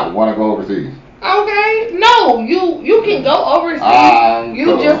do not want to go overseas. Okay, no, you can go overseas.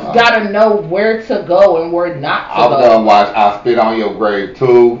 You just gotta know where to go and where not to go. I'm gonna watch I Spit on Your Grave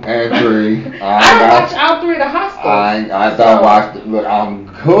 2 and 3. I watch all 3 of the hospitals. I don't watch. Look, I'm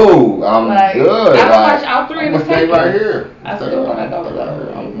cool. I'm like, good. I watch all 3 of the stay right here. I still wanna go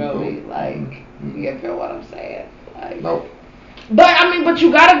though. I'm gonna be like, you feel what I'm saying? Like, nope. But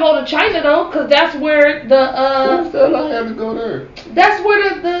you gotta go to China though, cause that's where the Who said I had to go there? That's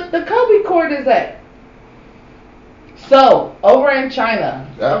where the Kobe court is at. So over in China,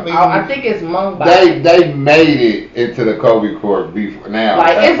 I think it's Mumbai. They made it into the Kobe court before now.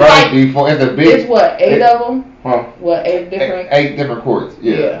 Like it's like before it's a big. It's what 8 of them? Huh? What 8 different? 8 different courts.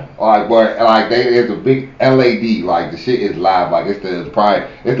 Yeah. It's a big LED. Like the shit is live. Like it's the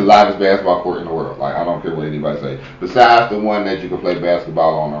livest basketball court in the world. Like I don't care what anybody say. Besides the one that you can play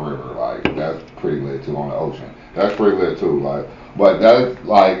basketball on the river. Like that's pretty lit too, on the ocean. That's pretty lit too. Like, but that's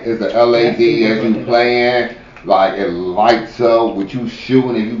like it's a LED as you playing. Like it lights up with you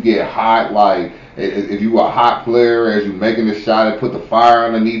shooting and you get hot. Like if you a hot player as you making the shot, it put the fire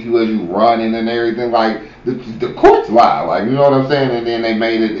underneath you as you running and everything. Like the court's live. Like you know what I'm saying. And then they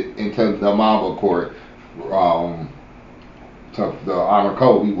made it into the Mamba court to the honor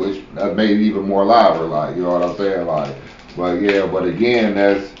Kobe, which that made it even more liver. Like you know what I'm saying. Like but again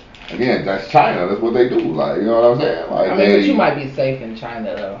that's China. That's what they do. Like you know what I'm saying. Like but you might be safe in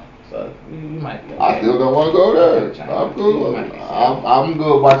China though. So you might be okay. I still don't want to go there. I'm good. I'm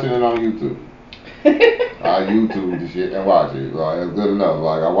good watching it on YouTube. I YouTube the shit and watch it. Like it's good enough.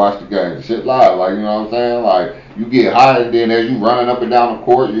 Like I watch the game, the shit live. Like you know what I'm saying. Like you get hot and then as you running up and down the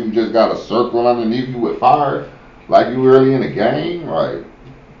court, you just got a circle underneath you with fire, like you really in a game. Like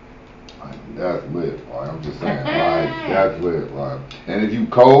that's lit. Like I'm just saying. Like that's lit. Like and if you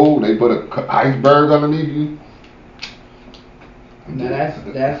cold, they put a iceberg underneath you. No, that's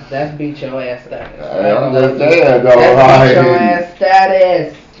beat your ass status. I'm just saying though. That's beat your ass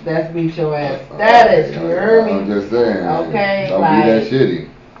status. That's beat your ass status. You heard me? I'm just saying. Okay, don't like, be that shitty.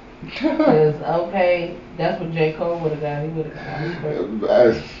 Cause that's what J. Cole would have got. He would have got.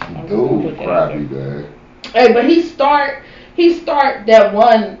 That's dude crappy, man. Hey, but he start that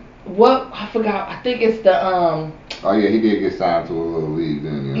one. What I forgot. I think it's the Oh yeah, he did get signed to a little league,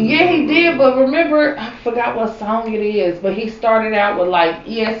 didn't he? Yeah, he did. But remember, I forgot what song it is. But he started out with like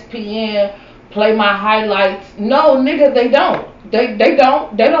ESPN, play my highlights. No, nigga, they don't. They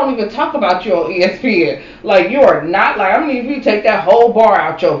don't even talk about you on ESPN. Like you are not like. I mean, if you take that whole bar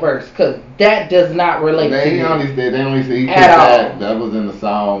out your verse, because that does not relate to you. They only said he at all. That was in the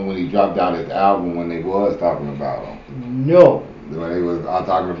song when he dropped out his album when they was talking about him. No. When they was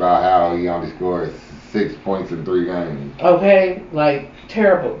talking about how he only scored 6 points in 3 games. Okay, like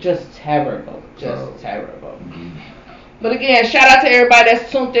terrible, just terrible. But again, shout out to everybody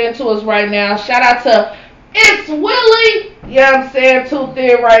that's tuned in to us right now. Shout out to It's Willie. You know what I'm saying? Tuned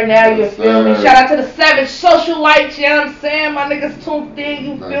in right now, you feel me? Shout out to the Savage Socialites, you know what I'm saying? My niggas tuned in,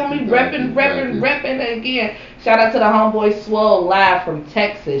 you feel me? Reppin'. And again, shout out to the homeboy Swole live from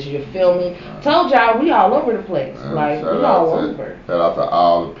Texas, you feel me? Told y'all we all over the place. Like, we all over. Shout out to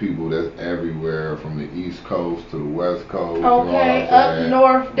all the people that's everywhere from the East Coast to the West Coast. Okay, up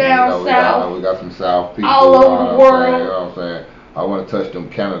north, down south. We got some South people. All over the world. You know what I'm saying? I want to touch them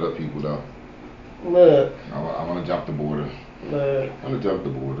Canada people though. Look. I want to jump the border. Look. I want to jump the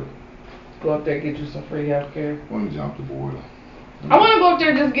border. Go up there, get you some free healthcare. I want to jump the border. I want to go up there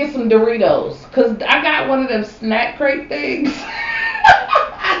and just get some Doritos. Because I got one of them snack crate things.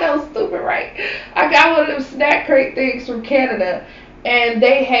 I know, stupid, right? I got one of them snack crate things from Canada. And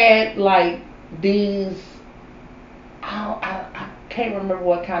they had, like, these... I can't remember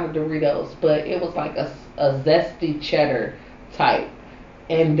what kind of Doritos. But it was like a zesty cheddar type.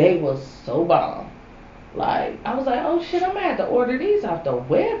 And they was so bomb. Like, I was like, oh shit, I'm gonna have to order these off the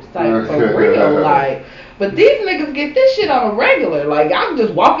website for real. Like, but these niggas get this shit on a regular. Like, I can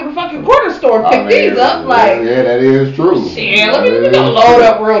just walk in the fucking corner store and pick these up. Like, yeah, that is true. Shit, let me go load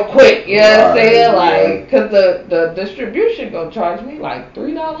up real quick. You know what I'm saying? Like, cause the distribution gonna charge me like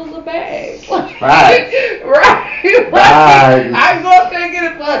 $3 a bag. Right. Right. I can go up there and get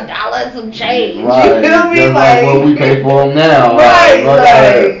it for $1 and some change. Right. You feel me? Just like what we pay for them now.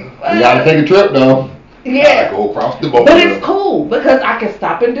 Right. We gotta take a trip though. Yeah. Go across the border. But it's cool because I can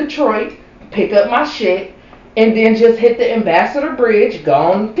stop in Detroit, pick up my shit, and then just hit the Ambassador Bridge, go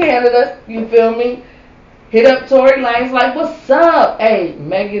on to Canada, you feel me? Hit up Tory Lanez like, what's up? Hey,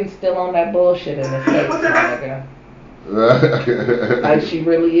 Megan's still on that bullshit in the States, my nigga. Like, she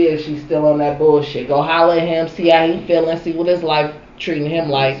really is. She's still on that bullshit. Go holler at him, see how he feeling, see what his life treating him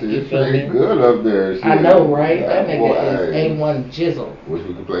like. You feel me? Good up there. Shit. I know, right? That nigga boy, is A1 jizzle. Wish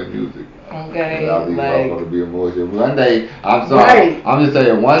we could play music. Okay, Without these like, motherfuckers being bullshit. One day, I'm sorry. Right. I'm just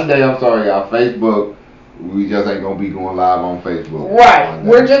saying, one day, I'm sorry, y'all. Facebook, we just ain't gonna be going live on Facebook. Right.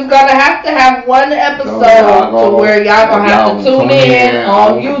 We're just gonna have one episode to where y'all gonna have to tune in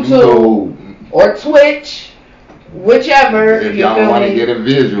on YouTube or Twitch, whichever. If y'all don't want to get a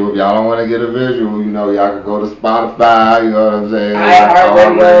visual, you know, y'all can go to Spotify, you know what I'm saying?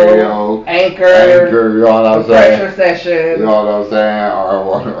 iHeartRadio, Anchor, you know what I'm saying? Pressure Session. You know what I'm saying?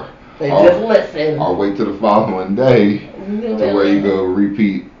 Or just listen. Or wait till the following day to where you go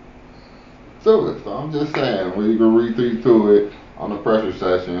repeat to it. So I'm just saying, where you can retweet to it on the Pressure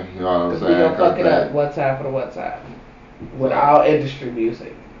Session, you know what I'm saying? We gonna fuck it up one time for the one time with all industry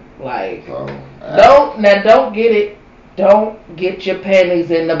music. Like, don't get it. Don't get your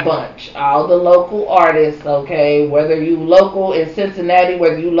panties in the bunch. All the local artists, okay, whether you local in Cincinnati,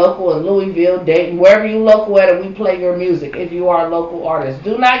 whether you local in Louisville, Dayton, wherever you local at, and we play your music. If you are a local artist,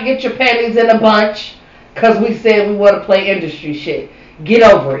 do not get your panties in a bunch because we said we want to play industry shit. Get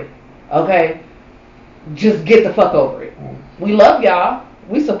over it, okay? Just get the fuck over it. We love y'all.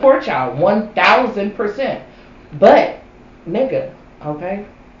 We support y'all 1,000%. But, nigga, okay?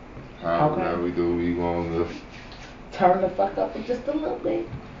 Okay. We do. We going to turn the fuck up just a little bit.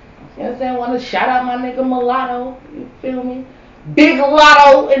 You know what I'm saying? Want to shout out my nigga Mulatto. You feel me? Big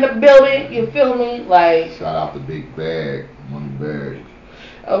Lotto in the building. You feel me? Like, shout out to Big Bag, Money Bag.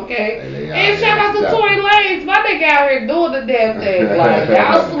 Okay. And shout out to Tory Lanez. My nigga out here doing the damn thing. Like,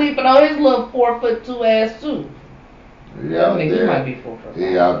 y'all sleeping on his little 4'2" ass too. He out there. He might be 4'5".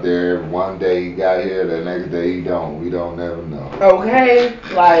 He out there. One day he got here, the next day he don't. We don't never know. Okay,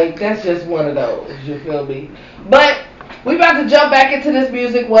 like that's just one of those. You feel me? But we about to jump back into this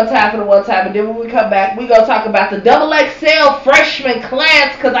music one time for the one time, and then when we come back, we gonna talk about the XXL freshman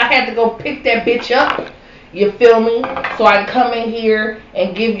class because I had to go pick that bitch up. You feel me? So I can come in here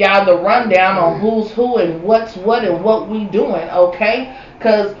and give y'all the rundown on who's who and what's what and what we doing. Okay?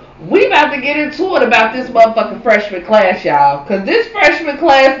 Because we about to get into it about this motherfucking freshman class, y'all. Because this freshman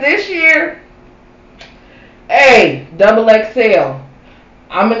class this year, hey, XXL,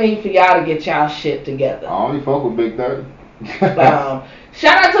 I'm going to need for y'all to get y'all shit together. I only fuck with Big 30.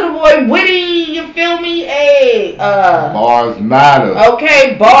 Shout out to the boy Witty, you feel me? Hey, bars matter.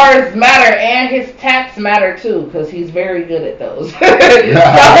 Okay, bars matter, and his tats matter too, because he's very good at those.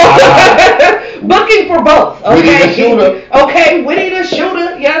 Booking for both, okay? Witty the shooter. Okay, Witty the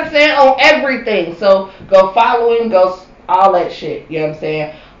shooter, you know what I'm saying? On everything. So go follow him, go all that shit, you know what I'm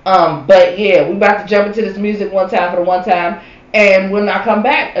saying? But yeah, we about to jump into this music one time for the one time, and when I come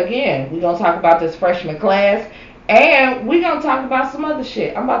back again, we're gonna talk about this freshman class. And we gonna talk about some other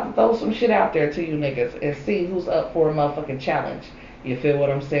shit. I'm about to throw some shit out there to you niggas and see who's up for a motherfucking challenge. You feel what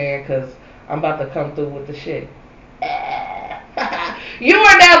I'm saying? Because I'm about to come through with the shit. You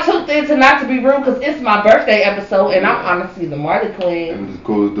are now tuned in to Not to Be Rude because it's my birthday episode and I'm honestly the Marley Queen. I'm the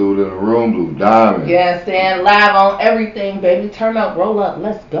coolest dude in the room, Blue Diamond. You understand? Live on everything, baby. Turn up, roll up,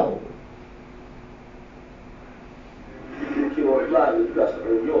 let's go. You got to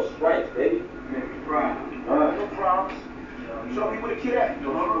earn your strength, baby. No problems. Show me where the kid at.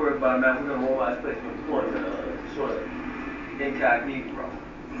 Don't worry about it, man. We're gonna roll my space with the point sort of incognito, bro.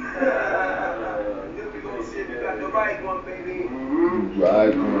 Just we gonna see if you got the right one, baby.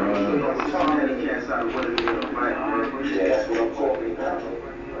 Right, Many cats out of what it is, right? Yeah, that's what I'm talking about.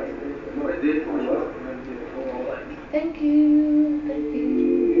 Thank you. Thank you.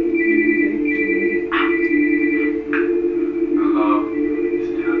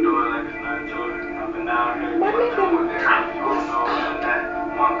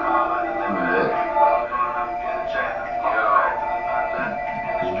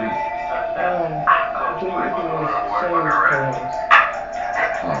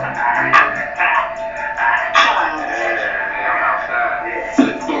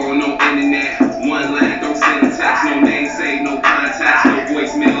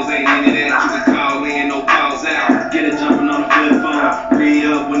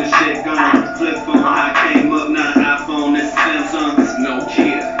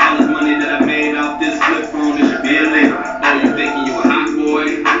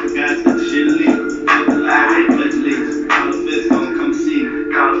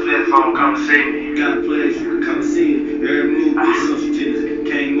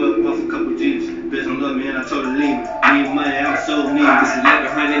 me. This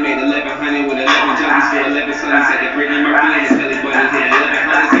 1100 made 1100 with 11 junkies for 11 sons. At the Brittany Murphy and the Kelly Bunny hit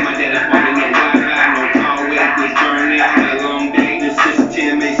 1100. See my dad up on no Wi-Fi, no call wait. This burn out on a long day. This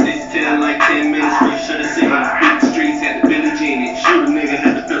 610 made 610 like 10 minutes fresh to the city. Beat the streets had the Billie Jean it. Shoot a nigga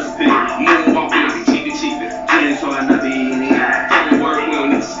had the dust pit. Moonwalking like cheapy. Jeans so I not be eating it. Phone work, we don't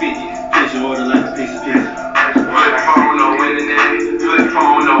need to speak it. Place your order like a piece of pizza. Flip phone, no internet. Flip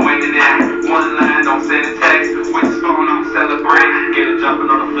phone, no internet. One line, don't send a text. Switch phone, don't celebrate. Get it jumping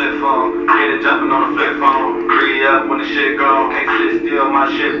on the flip phone. Get it jumping on the flip phone. Hurry up when the shit gone. Can't sit still, my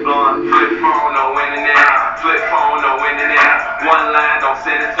shit blowing. Flip phone, no internet. Flip phone, no internet. One line, don't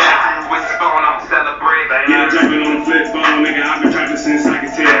send a text. Switch phone, don't celebrate. Get it jumping on the flip phone, nigga. I've been trapping since I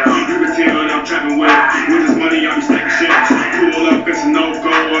can tell. You can tell that I'm trapping well. With this money, I'll be stacking shells. Pull up, it's a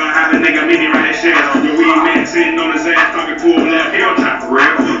no-go. I have a nigga meet me right at shells. Yo, we ain't man sitting on his ass talking pull up. He don't trap for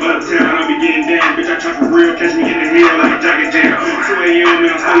real. Uptown, I be getting down. Bitch, I trap for real. Catch me in the hill like a jacket jail. 2 a.m. and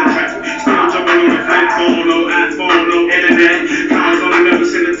I'm still in traffic. Still jumping on the flip phone. No iPhone, no internet. Calls on the never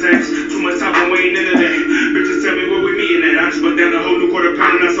send a text. Too much time, I'm waiting in the day. Bitches tell me where we meeting at. I just put down the whole new quarter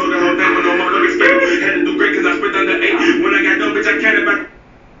pound and I sold the whole thing with no motherfucking scale. Had to do great cause I spent under 8. When I got done, bitch, I can't about.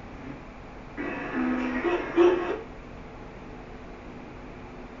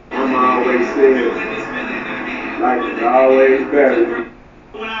 I'm always saying, like it's always better.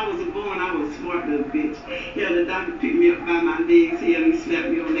 When I was born, I was smart little bitch. Hell, the doctor picked me up by my legs. Hell, he slapped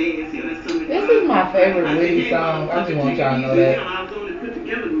me on the ass. Hell, that's something. This is my favorite Whitney song. I just want y'all to know that. I was only put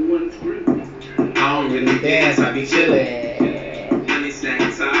together with one screw. I don't really dance, I be chillin'. Money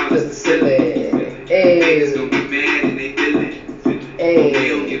stacking tall, Just silly. Niggas Hey, gon' be mad and they feel it. hey, We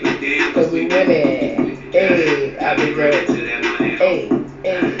don't give a damn cause we winning. Hey, I be running great. to that money. Hey,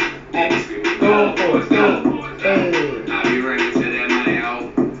 hey, I be screaming, go for it, go. Hey, I be running to that money,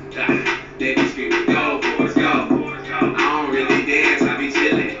 oh. They be screaming, go for it, go. I don't really dance, I be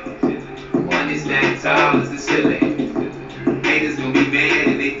chillin'. Money stacking tall as the ceiling. Haters gon' be mad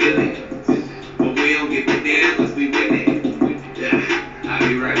and they feel it. But we don't give a damn cause we winning. I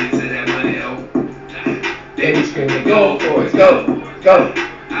be running to that money, oh. they be screaming, go for it, go, go.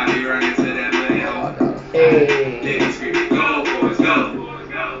 I be running to that money, oh. Hey, They be screaming, go for it, go.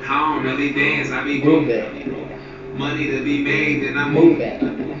 I don't really dance, I be grooving. moving, Money to be made, then I'm moving.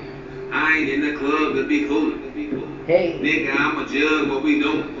 moving. I ain't in the club to be coolin'. Hey, Nigga, I'm a jug, what we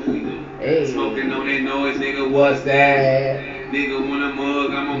doing? hey, Smoking on that noise, nigga, what's that? Nigga want a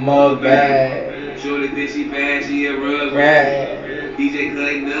mug, I'm a Mug bag, Shorty think she bad, she a rug. rag. DJ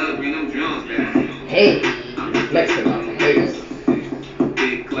cutting up, bring them drums back. Hey, flexing on the haters.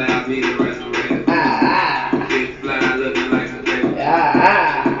 Big clouds need a respirator. Ah, Big fly looking like some paper.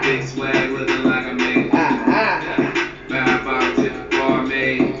 ah, Big swag looking like a man. ah, Buy bottle tip the bar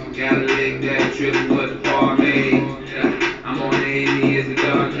made. Gotta lick that trip what the bar made. I'm on the 80, it's a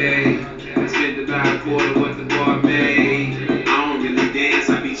dark day. I spent about a quarter what the bar made. I don't really dance,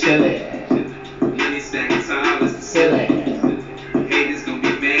 I be chillin'. chillin', Money stacking tall as the ceiling. chillin'. Haters gon'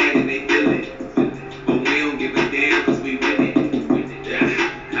 be mad and they feel it. But we don't give a damn cause we winning.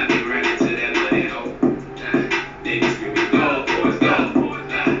 I be running to that money, ho. They be screaming, go for it, go.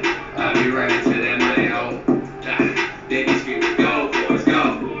 I be running to that money, ho. They be screaming, go for it,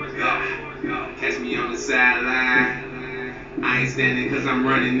 go. Catch me on the sideline. I ain't standing cause I'm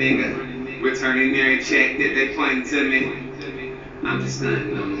running, nigga. Returning every check that they pointing to me. I'm just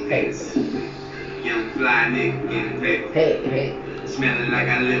stunting on them haters. Young fly nigga getting paper. Hey, hey, Smelling like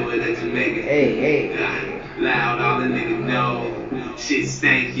I live with a Jamaican. hey, hey. Loud, all the niggas know. Shit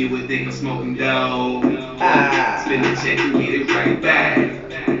stank, you would think I'm smoking dough. Ah, Spin the check and get it right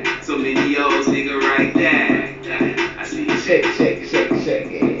back. So many O's, nigga, right there. I see you shake, shake, shake, shake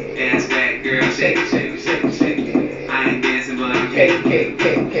it. ass back, girl, shake it, shake it, shake it, shake it. I ain't dancing, but I'm Cake, caking.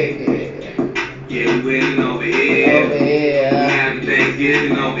 cake, cake, cake. Yeah, we winning over here. Over We here, having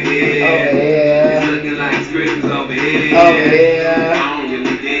Thanksgiving over here. over here, It's looking like it's Christmas over here. over here. I don't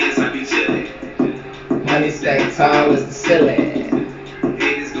really dance, I be chillin'. Money stacked tall as the ceiling,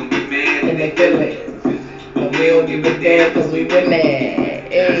 Haters gon' be mad and they feel it. But we don't give a damn cause we winning.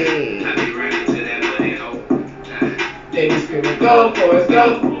 Hey, I be running to that money, ho. they be screaming, go for it,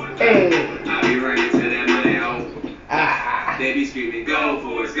 go. Hey, I be running to that money, ho. ah, They be screaming, go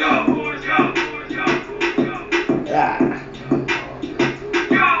for it, go. ah.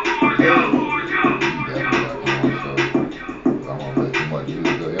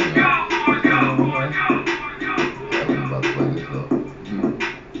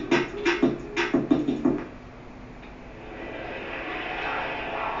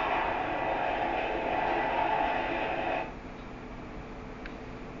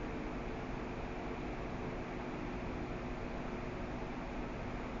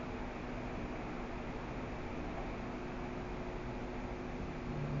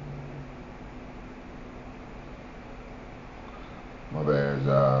 My bad,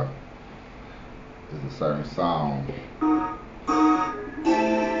 y'all. It's a certain song.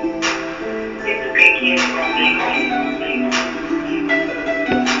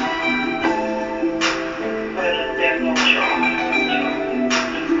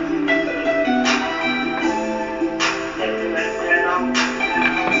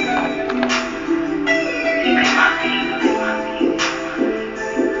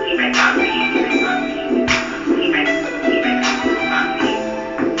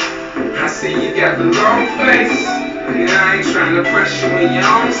 I see you got the long face, and I ain't trying to pressure you in your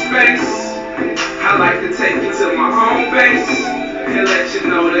own space. I like to take you to my home base and let you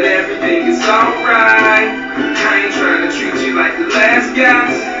know that everything is alright. I ain't trying to treat you like the last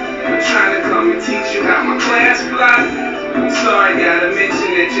guys. I'm trying to come and teach you how my class fly. Sorry, gotta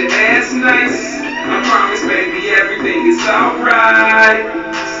mention that your ass nice. I promise, baby, everything is alright.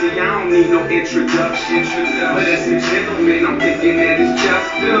 See, I don't need no introduction, but as a gentleman, I'm thinking that it's just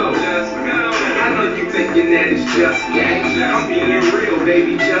due. I know you thinking that it's just game. I'm being real,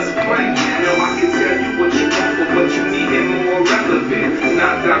 baby, just plain. Now I can tell you what you want, but what you need is more relevant.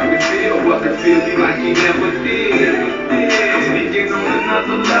 Not Dr. Phil, but to feel you like you never did. I'm speaking on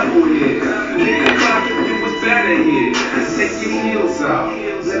another level here. Nigga, Clark, if you was better here. Take your heels off,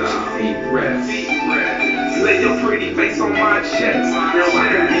 let your feet rest. Lay your pretty face on my chest. Now I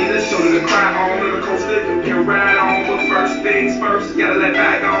can be the shoulder to cry on, the coaster you can ride on. But first things first, gotta let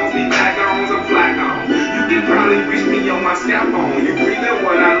bygones be bygones. I'm fly on. You can probably reach me on my scalp on. You breathing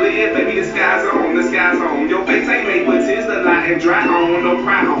what I live, baby, the sky's on, the sky's on. Your face ain't made but tears to lie and dry on, no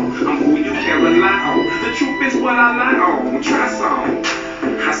cry on. I'm who you can rely on. The truth is what I lie on. Try some.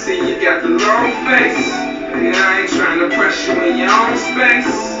 I see you got the long face, and I ain't trying to pressure you in your own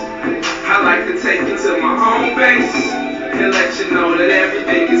space. I like to take you to my home base and let you know that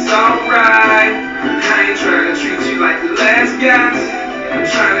everything is alright. I ain't trying to treat you like the last guys. I'm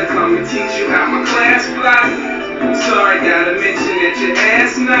trying to come and teach you how my class fly. Sorry, gotta mention that your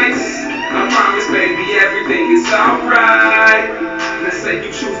ass nice. I promise, baby, everything is alright. Let's say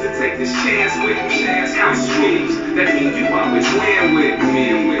you choose to take this chance with me. How sweet. That means you always win with me.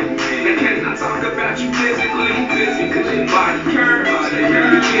 Now can I talk about you physically? Cause your body curves, they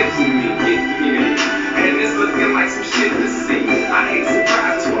really get to me. And it's looking like some shit to see. I hate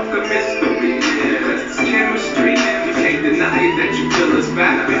surprises, fuck a mystery. Cause it's chemistry, you can't deny it that you feel us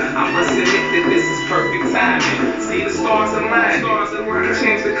vibing. I must admit that this is perfect timing. See the stars align, we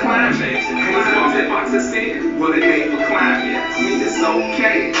change the climate. And these walls that box us in, well they made for climbing. I mean it's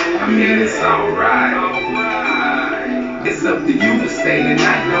okay, I mean it's alright. It's up to you to stay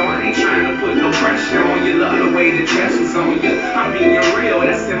tonight. No, I ain't trying to put no pressure on you. Love the way the dress was on you. I'm being real,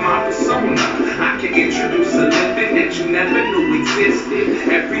 that's in my persona. I can introduce a living that you never knew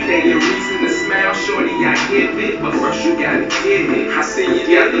existed. Every day a reason to smile, shorty, I give it. But first you gotta get it. I see you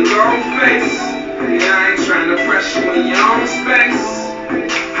got the long face, and I ain't trying to pressure you in your own space.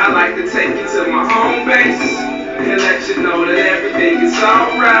 I like to take you to my home base and let you know that everything is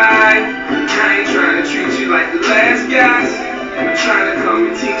alright. I ain't trying to treat you like the last guys. I'm trying to come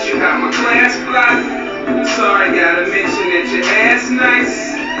and teach you how my class fly. Sorry, gotta mention that your ass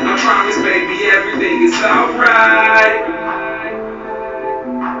nice. I promise, baby, everything is alright.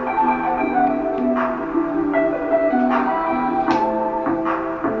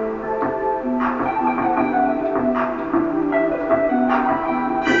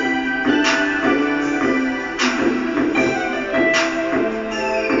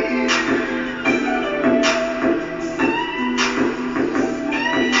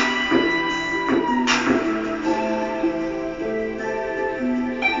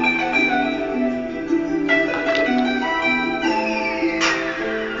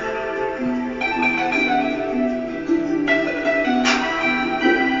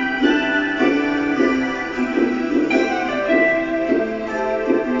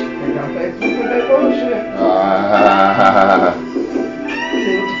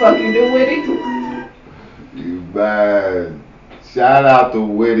 Fuck you do with it? You bad. Shout out to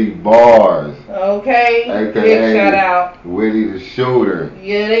Witty Bars. Okay. AKA Big shout out. Witty the Shooter.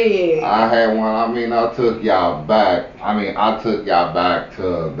 Yeah, it is. I had one. I took y'all back. I took y'all back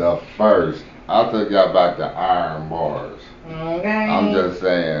to the first. I took y'all back to Iron Bars. Okay. I'm just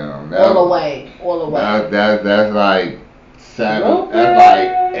saying. All the way. That's like 7. Rope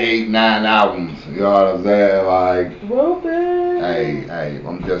That's like 8, 9 albums. You know what I'm saying? Like. Rope it. Hey,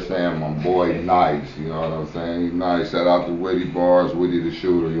 I'm just saying my boy nice, you know what I'm saying? He's nice. Shout out to Witty Bars, Witty the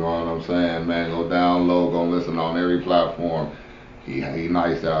Shooter, you know what I'm saying? Man, go download, go listen on every platform. He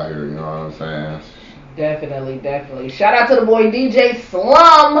nice out here, you know what I'm saying? Definitely. Shout out to the boy DJ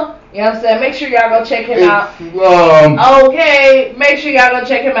Slum You know what I'm saying? Make sure y'all go check him out. Okay, make sure y'all go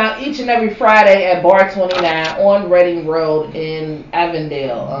check him out each and every Friday at Bar 29 on Reading Road in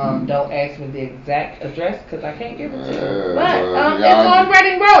Avondale. Don't ask me the exact address because I can't give it to you. But it's on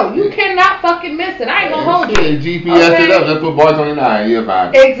Reading Road. You cannot fucking miss it. I ain't gonna hold you. GPS it up. Let's put Bar 29. You'll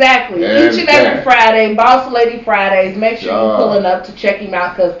find it. Exactly. Each and every Friday, Boss Lady Fridays. Make sure you pulling up to check him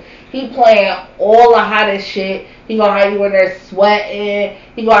out because he playing all the hottest shit. He gonna have you in there sweating.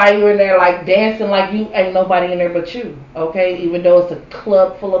 He gonna have you in there like dancing like you ain't nobody in there but you. Okay? Even though it's a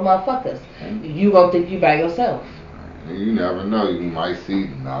club full of motherfuckers. You gonna think you by yourself. You never know. You might see,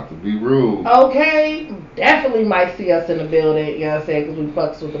 not to be rude. Okay? Definitely might see us in the building. You know what I'm saying? Because we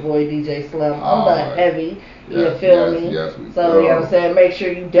fucks with the boy DJ Slim on the heavy. You feel me? Yes, so, you know what I'm saying? Make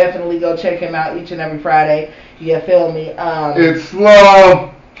sure you definitely go check him out each and every Friday. You feel me? It's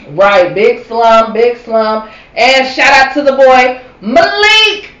Slum. Right, Big Slum. And shout out to the boy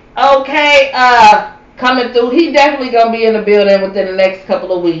Malik. Okay, coming through. He definitely gonna be in the building within the next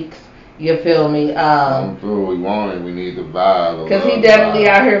couple of weeks. You feel me? Come through. We want it. We need the vibe. Cause he definitely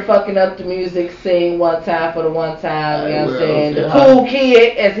out here fucking up the music scene one time for the one time. You know what I'm saying? The cool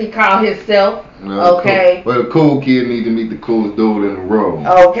kid, as he called himself. Okay. But a cool kid needs to meet the coolest dude in the room.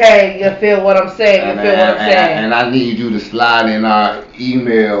 Okay, you feel what I'm saying? And I need you to slide in our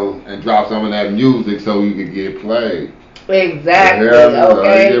email and drop some of that music so you can get played. Exactly.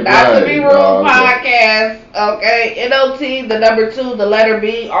 Okay. Not to be rude podcast. Okay. NOT, the number 2, the letter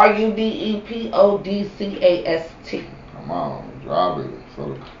B, RUDEPODCAST. Come on, drop it.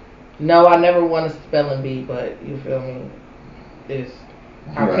 No, I never want a spelling bee, but you feel me?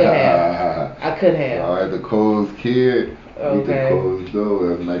 I could have. All right, the coolest kid. Meet the coolest dude.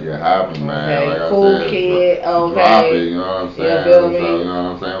 Let's make it happen, man. Okay. Like cool I said, kid. Drop it. You know what I'm saying? You feel me? So, you know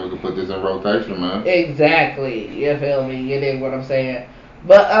what I'm saying? We can put this in rotation, man. Exactly. You feel me? You dig what I'm saying?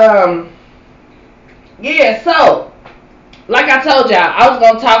 But yeah. So, like I told y'all, I was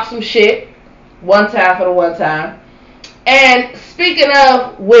gonna talk some shit one time for the one time. And speaking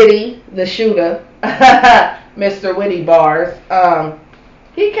of Witty, the shooter, Mr. Witty Bars,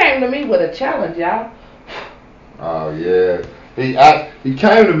 he came to me with a challenge, y'all. Oh yeah, he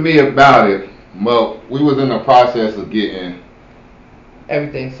came to me about it. Well, we was in the process of getting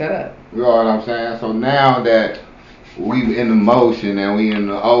everything set up. You know what I'm saying? So now that we in the motion and we in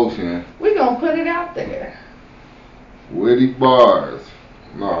the ocean, we gonna put it out there. Witty Bars.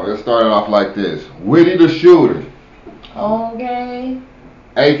 No, let's start it off like this. Witty the shooter. Okay.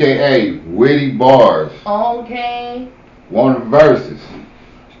 AKA Witty Bars. Okay. Want a versus.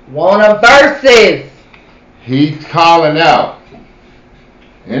 He's calling out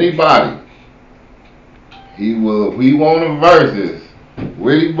anybody. We want a versus.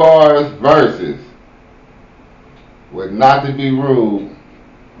 Witty Bars versus. With not to be rude,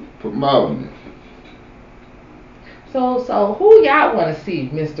 promoting it. So who y'all want to see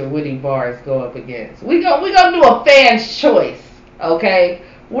Mr. Witty Bars go up against? We gonna do a fan's choice, okay?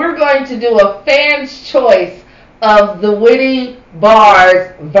 We're going to do a fan's choice of the Witty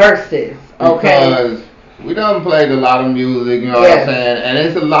Bars versus, okay? Because we done played a lot of music, you know what I'm saying? And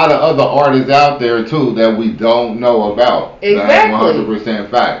there's a lot of other artists out there too that we don't know about. Exactly. That's 100%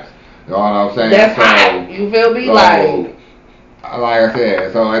 facts. You know what I'm saying? That's hot. You feel me? Like I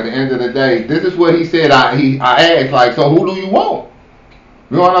said, so at the end of the day, this is what he said. I asked, like, so who do you want?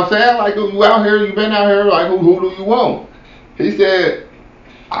 You know what I'm saying? Like, you out here, you been out here, like, who do you want? He said,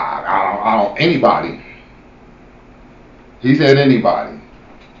 I don't, anybody. He said anybody.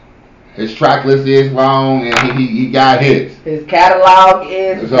 His track list is long and he got hits. His catalog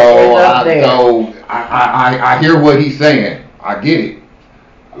is up there. So I hear what he's saying. I get it.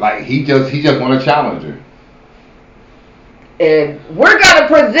 Like, he just want a challenger. And we're gonna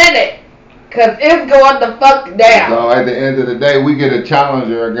present it, cause it's going the fuck down. So at the end of the day, we get a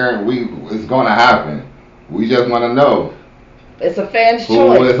challenger again. It's gonna happen. We just want to know. It's a fan's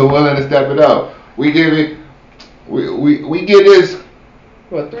choice. Who willing to step it up? We give it. We get this.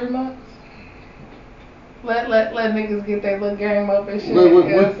 What, 3 months? Let niggas get their little game up and shit. You know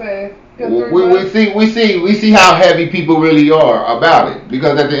what I'm saying? We see how heavy people really are about it.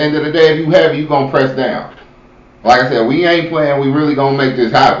 Because at the end of the day, if you heavy, you gonna press down. Like I said, we ain't playing. We really gonna make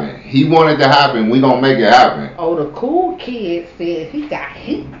this happen. He wanted to happen. We gonna make it happen. Oh, the cool kid said he got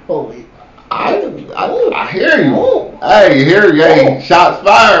heat for it. I hear you. Ooh. Hey, hear you. Hey, shots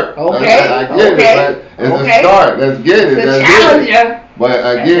fired. Okay. I get it. But it's a start. Let's get it. It's a challenger.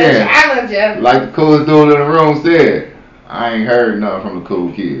 But again, like the coolest dude in the room said, I ain't heard nothing from the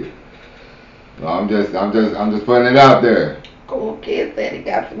cool kid. So I'm just putting it out there. Cool kid said he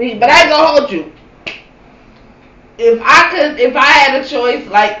got to me, but I ain't gonna hold you. If I had a choice,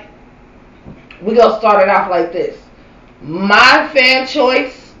 like we gonna start it off like this. My fan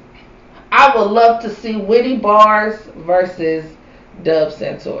choice, I would love to see Witty Bars versus Dub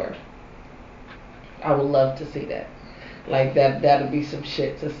Centaur. I would love to see that. Like that'll be some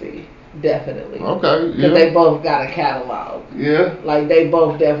shit to see. Definitely. Okay, yeah. Because they both got a catalog. Yeah. Like they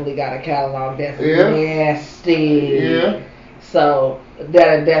both definitely got a catalog that's nasty. Yeah. So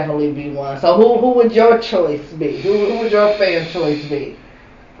that'll definitely be one. So who would your choice be? Who would your fan choice be?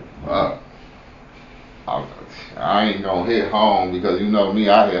 I ain't gonna hit home because you know me,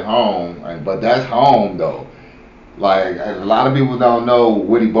 I hit home, but that's home though. Like a lot of people don't know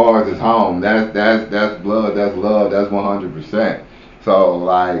Witty Bars is home. That's blood, that's love, that's 100%. So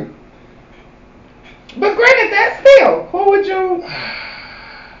like. But granted, that still, who would you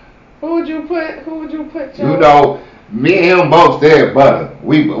put? You know, me and him both said butter.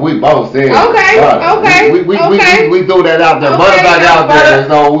 We both said okay, butter. Okay, we threw that out there. Butter back out there.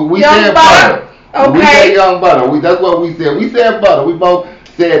 So we said butter. Okay. We said young butter. That's what we said. We said butter. We both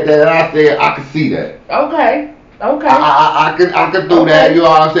said that, and I said I could see that. Okay. I could do that. You know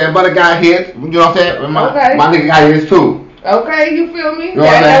what I'm saying? Butter got hits. You know what I'm saying? My nigga got hits too. Okay, you feel me? You know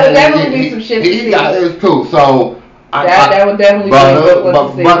That would definitely be some shit. He got his too. So that would definitely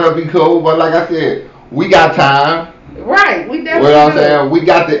be butter be cool. But like I said, we got time. Right, we definitely. You know what I'm saying? We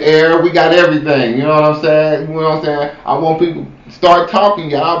got the air, we got everything. You know what I'm saying? You know what I'm saying? I want people to start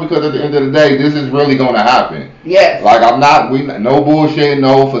talking, y'all, because at the end of the day, this is really gonna happen. Yes. Like no bullshit,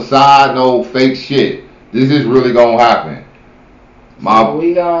 no facade, no fake shit. This is really gonna happen.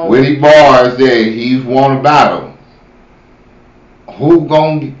 Witty Bars said he's won a battle. Who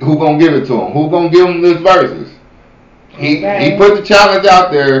gonna give it to him? Who gonna give him this versus? He put the challenge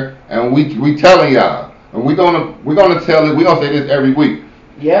out there, and we telling y'all. And we're gonna tell it. We're gonna say this every week.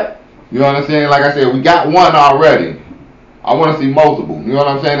 Yep. You know what I'm saying? Like I said, we got one already. I want to see multiple. You know what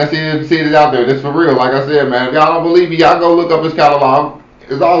I'm saying? Let's see it out there. This for real. Like I said, man. If y'all don't believe me, y'all go look up his catalog.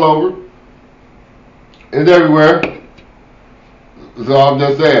 It's all over. It's everywhere. So I'm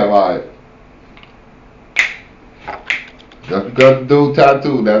just saying, like, just because the dude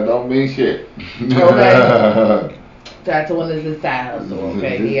tattooed, that don't mean shit. Okay. Tattooing is his style, so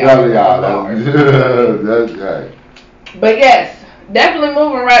okay. That's right. But yes, definitely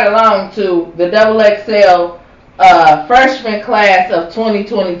moving right along to the XXL freshman class of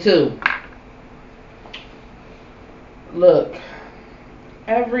 2022. Look,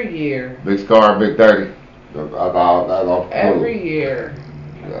 every year. Big Scar, Big 30. Every year,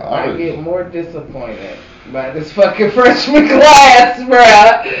 I get more disappointed by this fucking freshman class,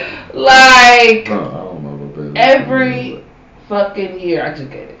 bruh. Like. Every fucking year, I just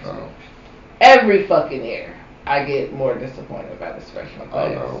get it. Every fucking year, I get more disappointed by this freshman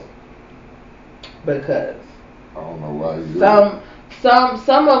class. Because I don't know why you.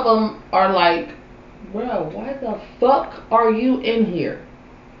 Some of them are like, bro, why the fuck are you in here?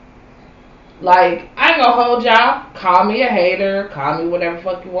 Like, I ain't gonna hold y'all. Call me a hater. Call me whatever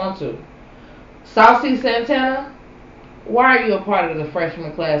fuck you want to. Saucy Santana, why are you a part of the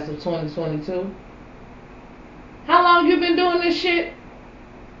freshman class of 2022? How long you been doing this shit?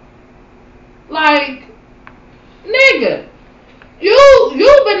 Like, nigga,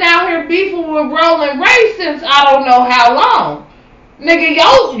 you been out here beefing with Rolling Ray since I don't know how long. Nigga,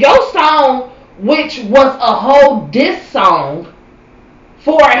 your song, which was a whole diss song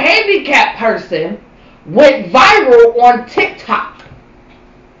for a handicapped person, went viral on TikTok.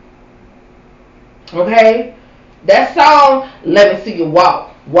 Okay? That song, Let Me See You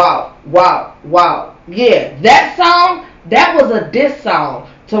Walk, Walk, Walk, Walk. Yeah, that song, that was a diss song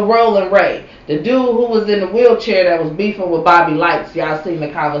to Roland Ray. The dude who was in the wheelchair that was beefing with Bobby Lights. Y'all seen the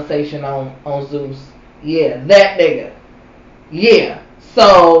conversation on Zeus. Yeah, that nigga. Yeah.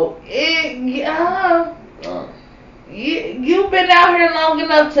 So, you've been out here long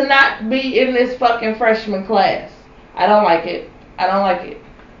enough to not be in this fucking freshman class. I don't like it.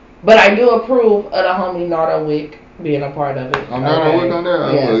 But I do approve of the homie Nardo Wick being a part of it. Nardo Wick on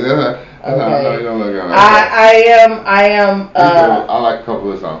there? Yes. Okay. I am. I like a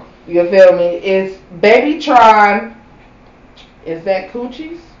couple of songs. You feel me? It's Baby Tron. Is that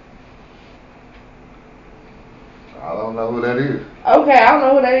Coochies? I don't know who that is. Okay, I don't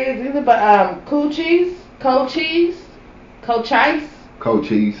know who that is either. But Coochies, Cochise.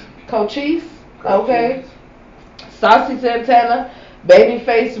 Okay. Saucy Santana,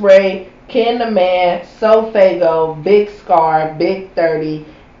 Babyface Ray, Ken the Man, Sofago, Big Scar, Big 30,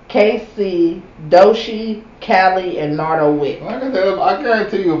 KC, Doshi, Cali, and Nardo Wick. Like I said, I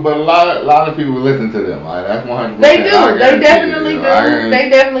guarantee you, but a lot of people listen to them. Like, that's 100%. They do. They definitely do. They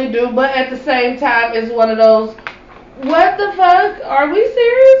definitely do. But at the same time, it's one of those. What the fuck? Are we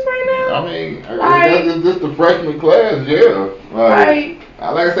serious right now? I mean, it's just the freshman class, yeah.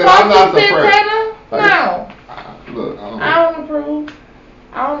 Like I said, I'm not surprised. No. Look, I don't approve.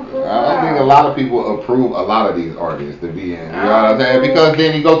 I don't think a lot of people approve a lot of these artists to be in. You know what I'm saying? Because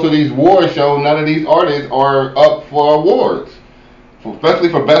then you go to these award shows, none of these artists are up for awards, especially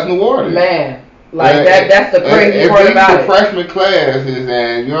for best new artist. Man, that's the crazy part about it. If these freshman classes,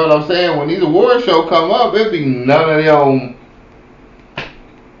 and you know what I'm saying, when these award shows come up, it be none of them.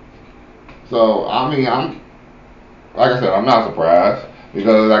 So I mean, like I said, I'm not surprised.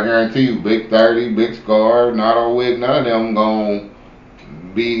 Because I guarantee you, Big 30, Big Scar, Nardo Wick, none of them gonna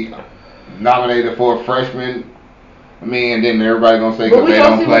be nominated for a freshman. I mean, and then everybody gonna say because they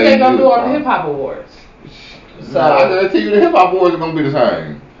don't play. But we gonna see what they gonna do on the Hip Hop Awards. So I guarantee you, the Hip Hop Awards are gonna be the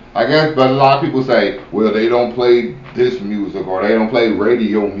same. I guess, but a lot of people say, well, they don't play this music or they don't play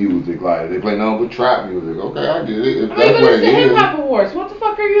radio music. Like they play nothing but trap music. Okay, I get it. If that's what it is. Hip Hop Awards. What the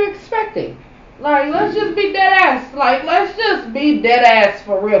fuck are you expecting? Like, let's just be dead ass. Like, let's just be dead ass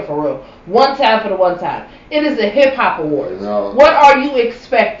for real, for real. One time for the one time. It is a hip hop award. What are you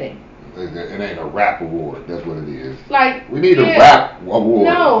expecting? It ain't a rap award. That's what it is. Like, we need a rap award.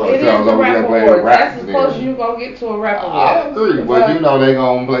 No, it is a rap award. That's as close as you gonna get to a rap award. I agree, but you know they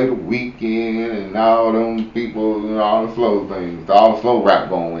gonna play The Weeknd and all them people, you know, all the slow things. All the slow rap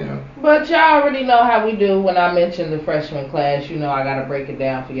gonna win. But y'all already know how we do when I mention the freshman class. You know I gotta break it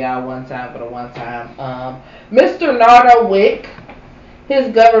down for y'all one time for the one time. Mr. Nardo Wick, his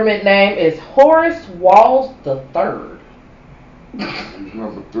government name is Horace Walls III. He's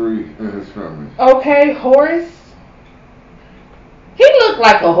number 3 in his family. Okay, Horace. He looked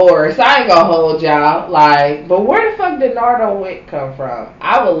like a horse. I ain't gonna hold y'all. Like, but where the fuck did Nardo Wick come from?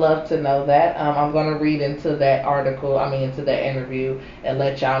 I would love to know that. I'm gonna read into that article. Into that interview and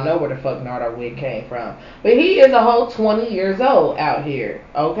let y'all know where the fuck Nardo Wick came from. But he is a whole 20 years old out here.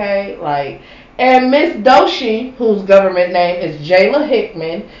 Okay, like. And Miss Doshi, whose government name is Jayla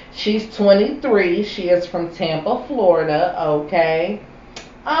Hickman, she's 23. She is from Tampa, Florida. Okay.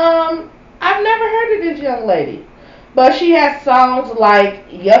 I've never heard of this young lady. But she has songs like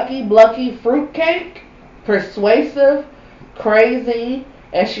Yucky Blucky Fruitcake, Persuasive, Crazy,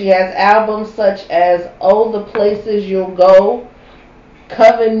 and she has albums such as Oh the Places You'll Go,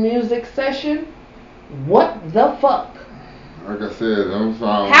 Coven Music Session. What the fuck? Like I said, those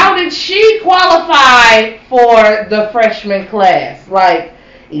songs. How did she qualify for the freshman class? Like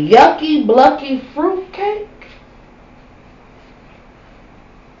Yucky Blucky Fruitcake?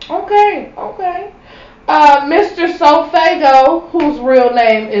 Okay. Mr. Sofago, whose real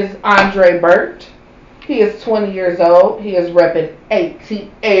name is Andre Burt. He is 20 years old. He is repping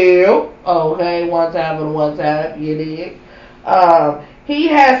ATL. Okay, one time and one time, you dig. He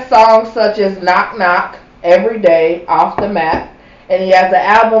has songs such as Knock Knock, Every Day, Off the Map. And he has an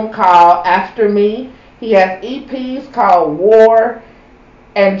album called After Me. He has EPs called War,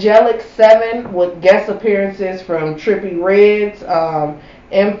 Angelic 7 with guest appearances from Trippie Reds,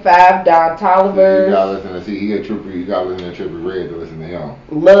 M5, Don Tolliver. You gotta listen to you gotta listen to Trippie Red to listen to him.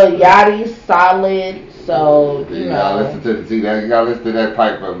 Lil Yachty's solid, so you know. Gotta listen to you gotta listen to that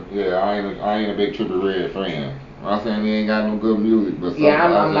type of I ain't a big Trippie Red fan. I'm not saying he ain't got no good music, but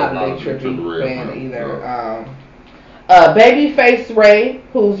I'm not a big Trippie fan either. Babyface Ray,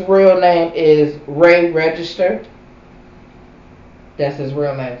 whose real name is Ray Register. That's his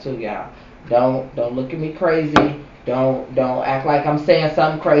real name too, y'all. Don't look at me crazy. Don't act like I'm saying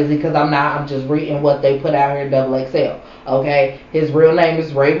something crazy because I'm not. I'm just reading what they put out here in XXL. Okay, his real name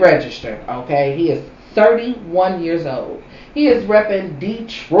is Ray Register. Okay, he is 31 years old. He is repping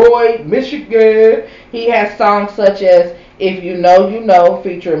Detroit, Michigan. He has songs such as If You Know, You Know,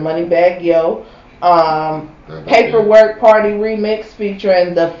 featuring Moneybagg Yo. Paperwork Party Remix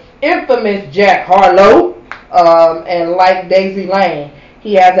featuring the infamous Jack Harlow. And Like Daisy Lane.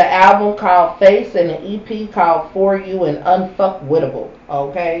 He has an album called Face and an EP called For You and Unfuckwittable.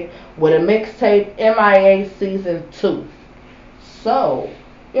 Okay? With a mixtape, MIA Season 2. So,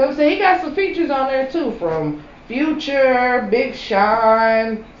 you know what I'm saying? He got some features on there too from Future, Big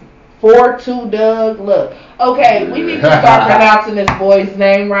Sean, 4-2 Doug. Look, okay, we need to start pronouncing this boy's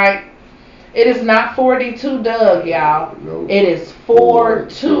name right. It is not 42 Doug, y'all. Nope. It is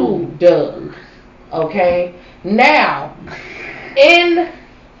 4-2 Doug. Okay? Now, in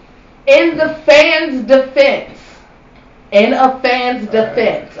the fans' defense,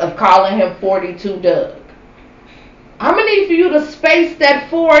 of calling him 42 Doug, I'm going to need for you to space that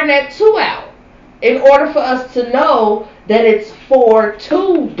 4 and that 2 out in order for us to know that it's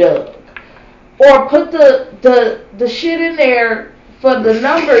 4-2 Doug. Or put the shit in there for the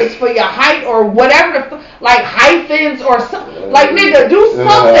numbers for your height or whatever like hyphens or something. Like nigga, do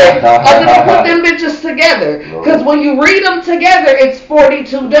something other than put them bitches together. Cause when you read them together, it's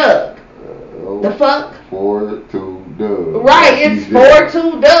 42 Doug. The fuck? 42 Doug. Right, it's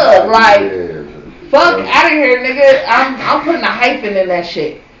 42 Doug. Like, fuck out of here, nigga. I'm putting a hyphen in that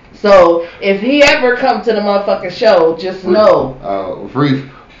shit. So if he ever come to the motherfucking show, just know. Free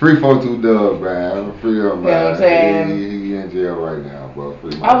 42 Doug, man. Free him, man. You know what I'm saying? He in jail right now, bro.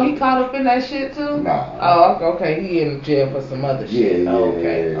 Free Oh, he caught up in that shit too? Nah. Oh, okay. He in jail for some other shit. Yeah,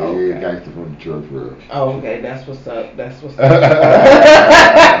 Okay. Yeah, gangster from the church, bro. Oh, okay. That's what's up.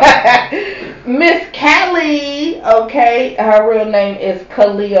 Miss Callie, okay. Her real name is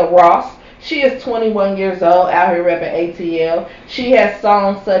Kalia Ross. She is 21 years old, out here repping ATL. She has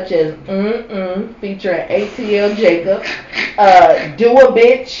songs such as featuring ATL Jacob, Do a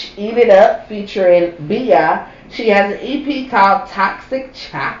Bitch, Eat It Up, featuring B.I. She has an EP called Toxic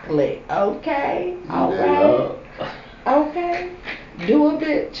Chocolate. Okay, alright. Okay, Do a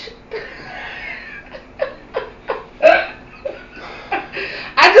Bitch.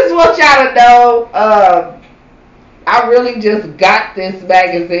 I just want y'all to know, I really just got this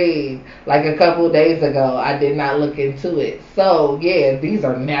magazine like a couple of days ago. I did not look into it. So, yeah, these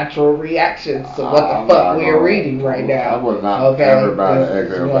are natural reactions to what the fuck we're reading right now. I would not ever buy the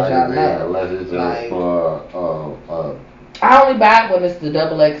XL magazine unless it's just like, for, I only buy it when it's the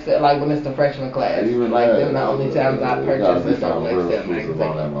double XL, like when it's the freshman class. Even like, that, them the only times I purchase a double XL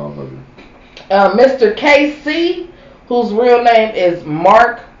magazine. Mr. KC, whose real name is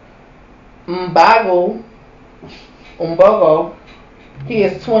Mark Mbogo. He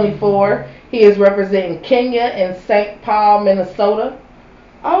is 24. He is representing Kenya in St. Paul, Minnesota.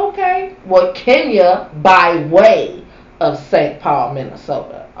 Okay. Well, Kenya by way of St. Paul,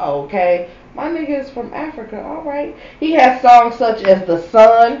 Minnesota. Okay. My nigga is from Africa. All right. He has songs such as The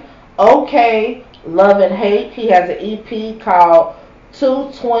Sun, Okay, Love and Hate. He has an EP called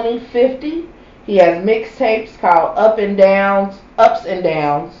 22050. He has mixtapes called Ups and Downs,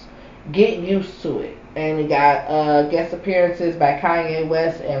 Get Used to It. And he got guest appearances by Kanye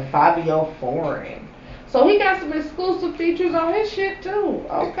West and Fabio Foreign. So he got some exclusive features on his shit too.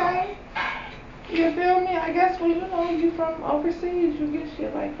 Okay. You feel me? I guess when you from overseas, you get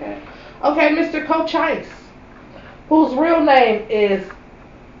shit like that. Okay, Mr. Coach Ice, whose real name is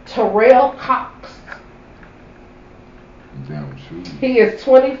Terrell Cox. Damn shoes. He is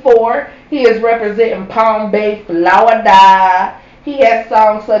 24. He is representing Palm Bay, Florida. He has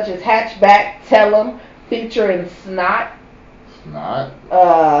songs such as Hatchback, Tell 'Em, featuring Snot. Snot?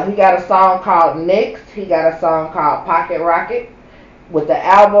 He got a song called Next. He got a song called Pocket Rocket. With the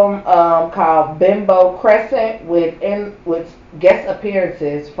album called Bimbo Crescent with guest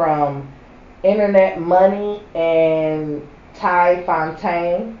appearances from Internet Money and Ty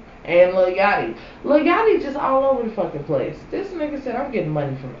Fontaine and Lil Yachty. Lil Yachty just all over the fucking place. This nigga said, I'm getting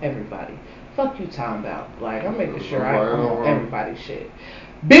money from everybody. Fuck you talking about. Like, I'm making sure I'm on everybody's shit.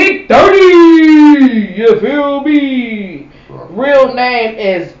 Big 30! You feel me? Real name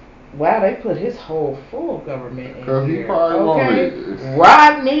is, wow, they put his whole full government in here. He probably okay?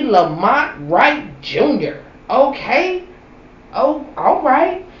 Rodney Lamont Wright Jr. Okay? Oh,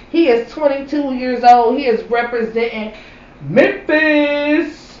 alright. He is 22 years old. He is representing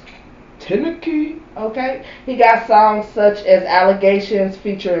Memphis, Tennessee. Okay? He got songs such as Allegations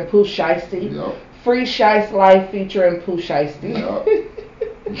featuring Pooh Shiesty. Yep. Free Shiest Life featuring Pooh Shiesty. Yep.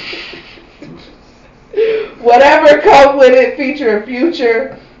 Whatever Come With It featuring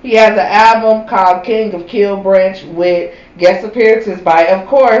Future. He has an album called King of Kill Branch with guest appearances by, of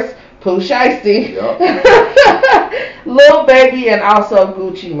course, Pooh Shiesty, Yep. Lil Baby, and also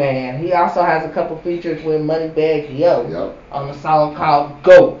Gucci Man. He also has a couple features with Moneybagg Yo on a song called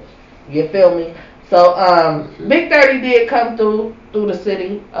Go. You feel me? So Big 30 did come through the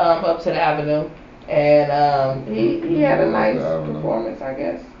city, up to the Avenue, and he had a nice performance, I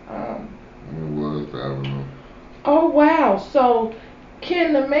guess. It was the Avenue. Oh wow! So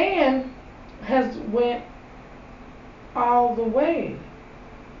Ken the Man has went all the way.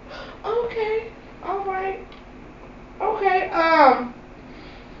 Okay, all right. Okay.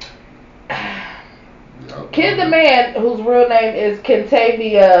 Ken the Man, whose real name is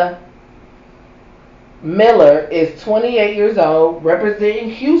Kentavia Miller, is 28 years old, representing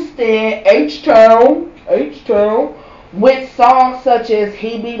Houston, H-Town, with songs such as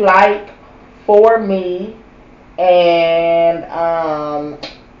He Be Like, For Me, and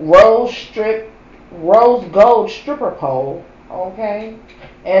Rose Gold Stripper Pole, okay,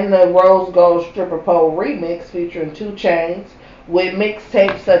 and the Rose Gold Stripper Pole remix featuring 2 Chainz, with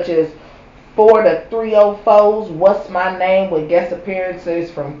mixtapes such as For the 304s, What's My Name, with guest appearances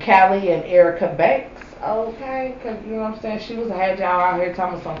from Callie and Erica Banks. Okay, because you know what I'm saying? She was had y'all out here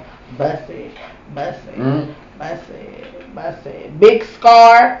talking some busted. Big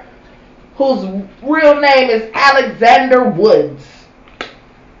Scar, whose real name is Alexander Woods.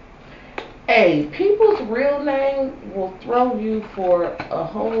 Hey, people's real name will throw you for a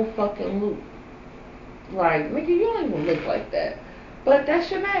whole fucking loop. Like, nigga, you don't even look like that. But that's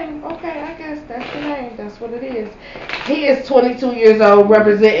your name. Okay, I guess that's your name. That's what it is. He is 22 years old,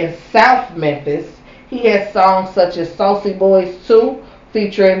 representing South Memphis. He has songs such as Saucy Boys 2,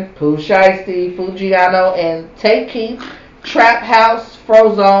 featuring Pooh Shiesty, Fujiano, and Tay Keith, Trap House,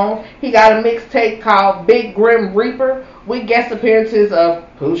 Frozone. He got a mixtape called Big Grim Reaper with guest appearances of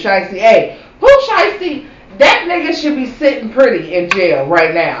Pooh Shiesty. Hey, Pooh Shiesty, that nigga should be sitting pretty in jail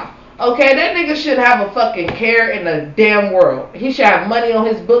right now. Okay, that nigga should have a fucking care in the damn world. He should have money on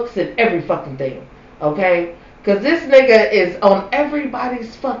his books and every fucking thing. Okay? Because this nigga is on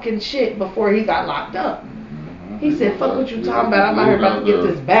everybody's fucking shit before he got locked up. He said, fuck what you talking about. I'm out here about to get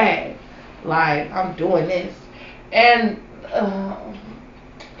this bag. Like, I'm doing this. And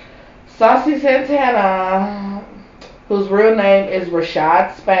Saucy Santana, whose real name is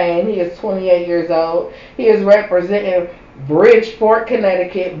Rashad Spain. He is 28 years old. He is representing Bridgeport,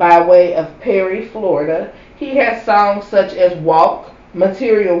 Connecticut by way of Perry, Florida. He has songs such as Walk,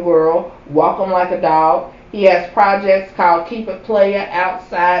 Material Girl, Walk 'em Like a Dog. He has projects called Keep It Playa,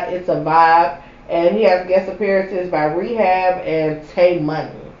 Outside, It's a Vibe. And he has guest appearances by Rehab and Tay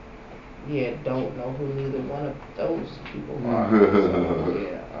Money. Yeah, don't know who neither one of those people are. So,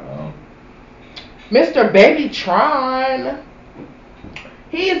 yeah. Mr. Baby Tron.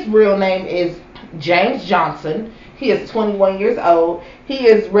 His real name is James Johnson. He is 21 years old. He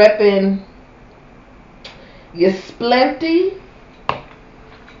is repping Ysplenty.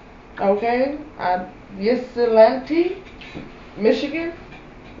 Okay. Ysplenty, Michigan.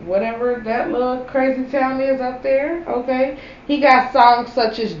 Whatever that little crazy town is up there. Okay. He got songs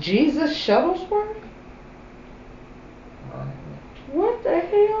such as Jesus Shuttlesworth. What the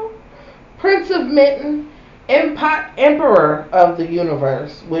hell? Prince of Mitten. Emperor of the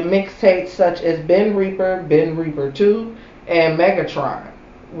Universe, with mixtapes such as Ben Reaper 2, and Megatron,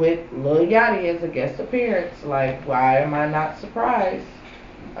 with Lil Yachty as a guest appearance. Like, why am I not surprised?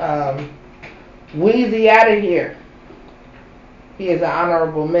 Weezy Outta Here. He is an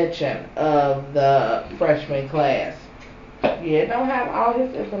honorable mention of the freshman class. Yeah, don't have all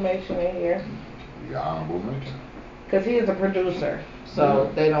his information in here. The honorable mention. Because he is a producer.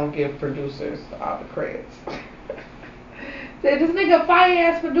 So they don't give producers all the credits. Say, this nigga fire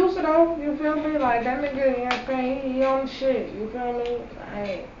ass producer though, you feel me? Like that nigga, you know what I'm saying? He on the shit, you feel me?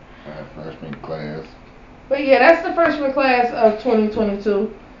 Freshman class. But yeah, that's the freshman class of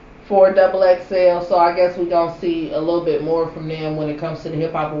 2022 for XXL. So I guess we're gonna see a little bit more from them when it comes to the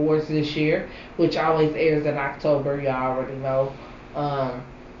Hip Hop Awards this year, which always airs in October, y'all already know.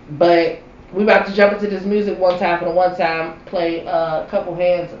 But we about to jump into this music one time for the one time, play a couple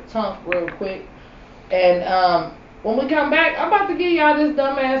hands of Tunk real quick. And when we come back, I'm about to give y'all this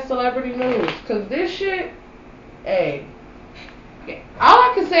dumbass celebrity news. Because this shit, hey, all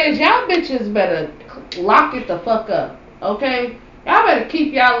I can say is y'all bitches better lock it the fuck up, okay? Y'all better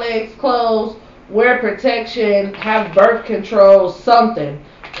keep y'all legs closed, wear protection, have birth control, something.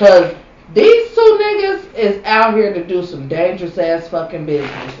 Because these two niggas is out here to do some dangerous ass fucking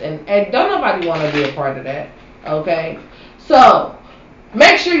business. And don't nobody want to be a part of that. Okay? So,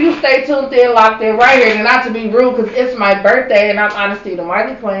 make sure you stay tuned in, locked in right here. And not to be rude, because it's my birthday and I'm Honesty the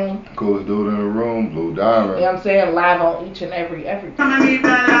Mighty Queen. Coolest dude in the room, Blue Diamond. You know what I'm saying? Live on each and every.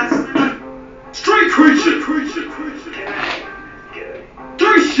 Street creature.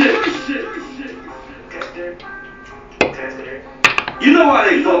 Three shit. You know why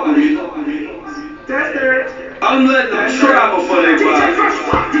they fuck with me? I'm letting them try before they buy.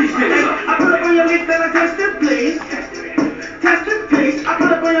 I put up on your list that I test the place. Test the place. I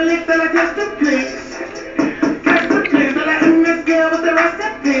put up on your list that I test the place. Test the place. That I this girl with the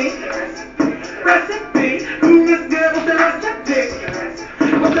recipe. This girl with the recipe.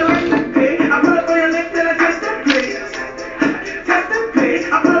 With the recipe. I put up on your list that I test the place. Test the place.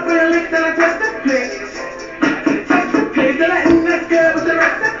 I put up on your list that I test the place. Test the place. That I this girl with the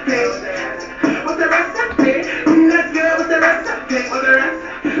recipe. With the recipe. This girl with the recipe.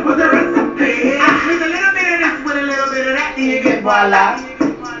 With the recipe. I mix a little bit of this with a little bit of that, and you get voila.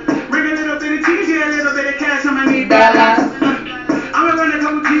 Bring a little bit of cheese, yeah, a little bit of cash, I'ma need dollars. I'ma run a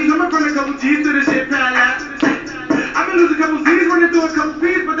couple G's to the shit pile out. I'ma lose a couple Z's, running through a couple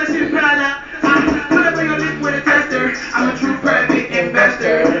P's, but that shit pile out. Put up on your list with a tester. I'm a true private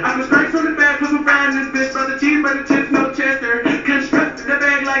investor. I put strikes on the back.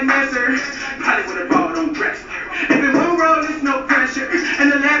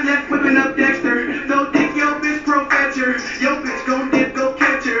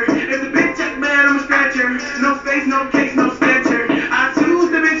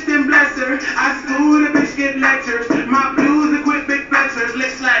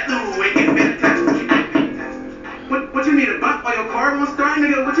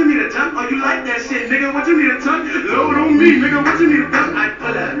 nigga, what you need a jump? Oh, you like that shit, nigga, what you need a jump? Load on me, nigga, what you need a bump? I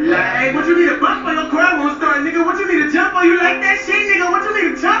pull up like, hey, what you need a bump? Oh, your crowd won't start, nigga, what you need a jump? Oh, you like that shit, nigga, what you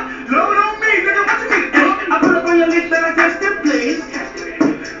need a jump? Load on me, nigga, what you need a jump? I pull up on your list and I test the place.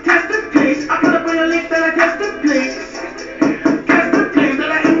 Test the place. I pull up on your list and I test the place. Test the place.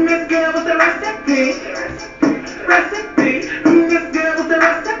 That I in this girl with the recipe. Recipe. In this girl with the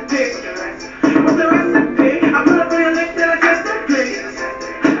recipe. With the recipe. I pull up on your list and I test the place.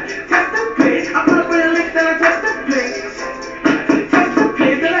 Test the place. I pull up on your list and I test the place. Test the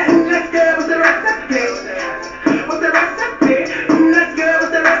place. That I in this girl with the recipe. With the recipe. In this girl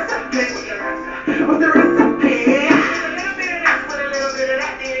with the recipe. With the recipe. Put a little bit of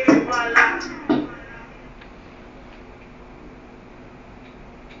that in voila.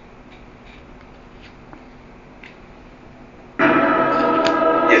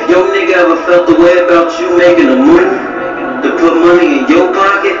 If your nigga ever felt the way about you making a move to put money in your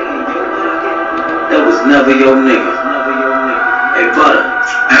pocket, that was never your nigga. Hey, Butter,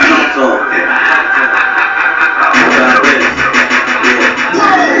 talk to him. Got ready.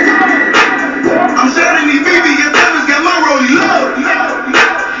 I'm shouting these BB, your diamonds got my rollie low.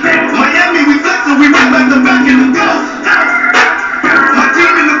 Miami, we flexin', we right back to back in the ghost. My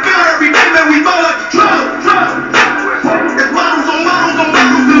team in the field every day, man, we ball like the drug. It's models on models on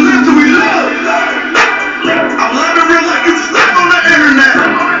models and live till we love. I'm living real like you just live on the internet.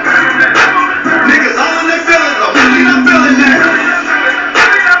 Niggas all in their feelings, I'm really not feeling that.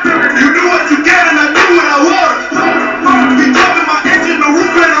 You do what you can and I do what I want. We dropping my engine, the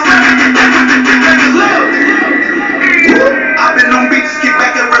roof and the rack. Niggas love. I've been on beaches, kick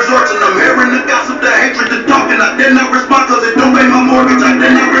back at resorts, and I'm hearing the gossip, the hatred, the talking. I did not respond cause it don't pay my mortgage. I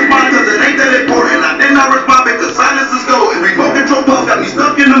did not respond cause it ain't that important. I did not respond because silence is golden. Remote control puff got me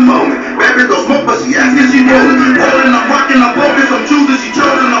stuck in the moment. Bad bitch don't smoke, but she asking, she rolling. Rolling, I'm rocking, I'm focused, I'm choosing, she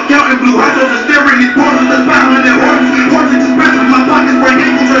chosen. I'm counting blue hydros and staring these portions that's battling their horns. Horns expensive, my pockets break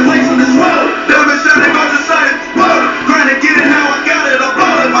ankle translation is swell. Never been shining, I decided, whoa. Trying to get it, now I got it, I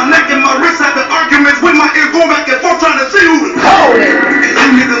bought it. My neck and my wrist having arguments with my ear going back and forth trying to see who was Holding.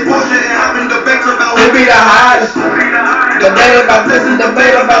 and you niggas bullshitting, having debates about Who be the hottest? Debate about this and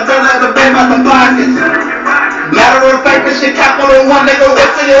debate about that, let's debate about the pockets. Matter of fact, this shit Capital One, nigga,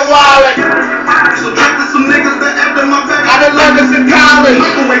 what's in your wallet? subtracting some niggas that after my back. I done learned this in college.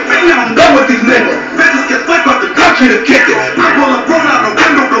 Microwave thing, now I'm done with these niggas. Bitches get flipped out the country to kick it. I pull a phone out the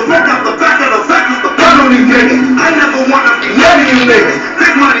window, blow smoke out the back of the factors, the fun on these niggas. I never wanna be none of you niggas.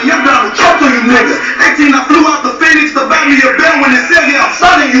 Big money, I'm Donald Trump to you niggas. 18, I flew out the Phoenix to buy me a bell when it said, yeah, I'm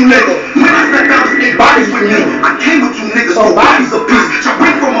son of you niggas. When I stepped out to get bodies with me, I came with you niggas, so bodies a piece. Shall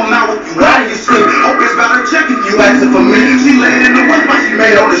bring from my mouth with you out of your sleep. Hope it's about her checking you asking for me. She laying in the west, but she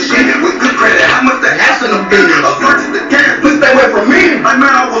made all the shit with good credit. How much the ass in the beat? Allergic to gas, please stay away from me. Like man,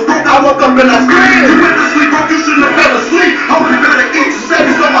 I was broke, I woke up and I screamed. You went to sleep, broke, you shouldn't have fell asleep. Hope you better eat your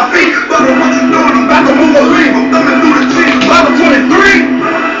seconds on my feet. But what you doing? I'm about to move a leave. I'm thumbing through the jeans. Level 23.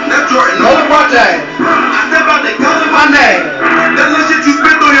 That's Jordan. No LeBron James. I step out, they calling my name. That little shit you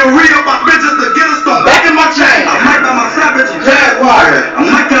spent on your re-up, I spent just to get a stone back in my chain. I might buy my savage a Jaguar. I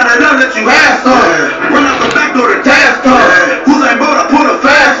might cut it up, let you ass on. Run out the back door, the task on. Who's ain't boat, I put a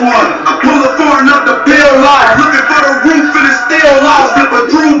fast one. I pull a foreign up the bill lost. Looking for the roof and it's still lost. Flip a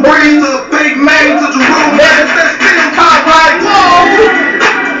Drew Brees to a big man to Jerome. Man, that still caught like whoa.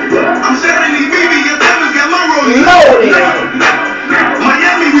 I'm shouting these BB, your diamonds got my rollie Loaded.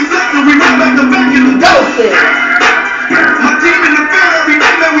 Miami, we flexing, we right back to back in the Doses. my team in the field every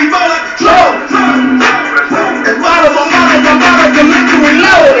day, man, we ball like the drum. It's bottles on models, I'm bottles, the liquor we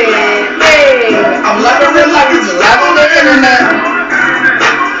loaded. Yeah. I'm loving real life, it's live on the internet.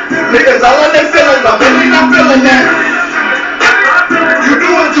 Niggas all in their feelings, I'm really not feeling that. You do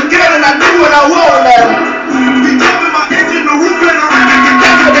what you can and I do what I want now. We dropping my engine, the roof and the rack.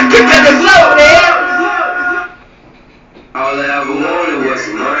 That's what the kick that is loaded. All I ever wanted was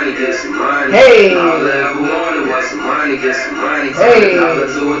some money, get some money. Hey. All I ever wanted was some money, get some money. Hey.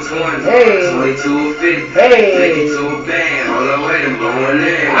 $10 to a 20, Hey. 20 to a 50, Hey. 50 to a band. Hold on, wait, I'm going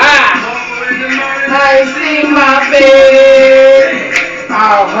in. I ain't seen my face.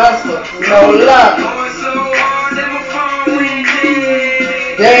 I'll hustle, no luck. Going so hard that my phone went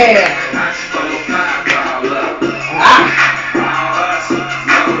dead. Damn. I just throw a fireball up. Ah. All hustle,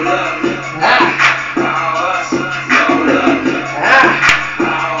 no luck. Ah. All hustle, no luck. Ah.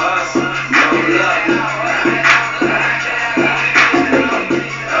 All hustle, no luck.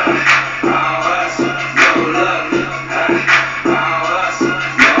 All hustle, no luck. All hustle,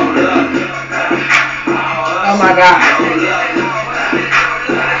 no luck. Oh my God.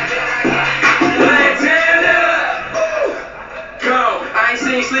 I ain't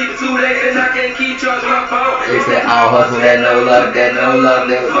seen ain't sleeping 2 days and I can't keep charging my phone. They said all hustle, that no luck, that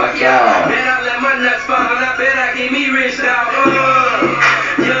fuck y'all. Bet I let my nuts fall and I bet I get me rich dog.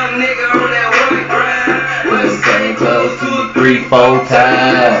 Young nigga on that one grind. Put them same clothes 2, 3, 4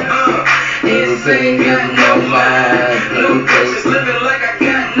 times. Everything is no mind. No patience, living like I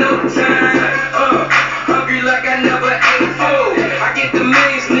got no time. Hungry like I never ate food. I get the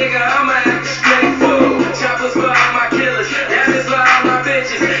millions, nigga, I'ma act straight fool. Choppers for all my killers, diamonds for all my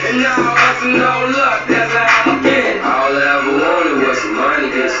bitches. And now I'm hustling no luck, that's how I'm getting. All I ever wanted was some money,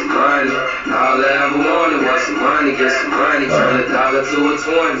 get some money. All I ever wanted was some money, get some money. Turn a dollar to a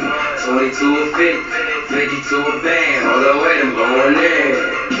 20, 20 to a 50, 50 to a band. Hold on, wait, I'm going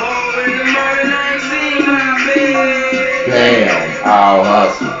in. Oh, in the morning I ain't seen my bed. Damn, all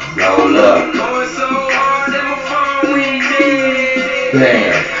hustle, no luck. Going so hard that my phone went dead.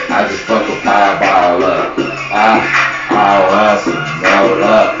 Damn, I just fuck a Powerball up. All hustle, no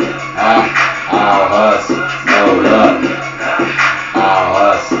luck. All hustle, no luck. All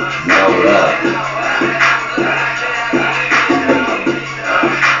hustle, no luck.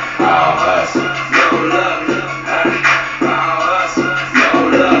 All hustle. No luck. All hustle, no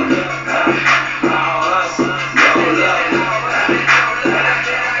luck. All hustle, no luck.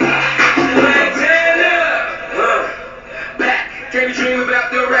 Back. Can't be dreaming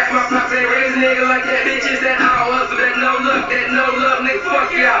about the racks. My pops ain't raised a nigga like that. Bitches that all hustle, that no luck, that no love, nigga.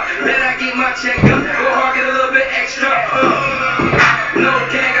 Fuck y'all. Bet I get my check up. Go hard, get a little bit extra. No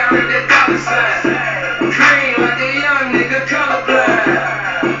gang, I rip that dollar sign. Green like a young nigga, colorblind.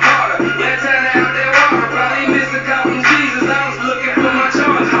 Harder, last time out that water. Probably missed a couple Jesus. I was looking for my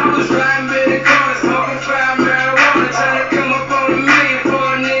charge. I was riding by the corner, smoking 5 marijuana. Trying to come up on a million for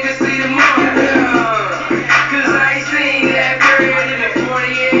a nigga see the morning. Cause I ain't seen that bread in the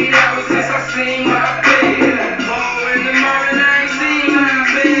 48 hours since I seen my bed. Oh, in the morning I ain't seen my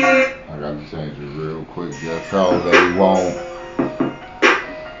bed. I got to change it real quick just so they won't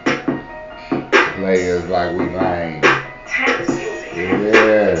play us like we lame.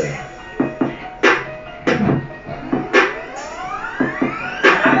 Yeah.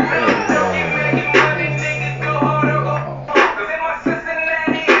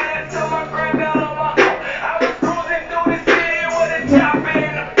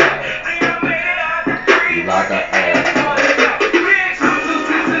 Like a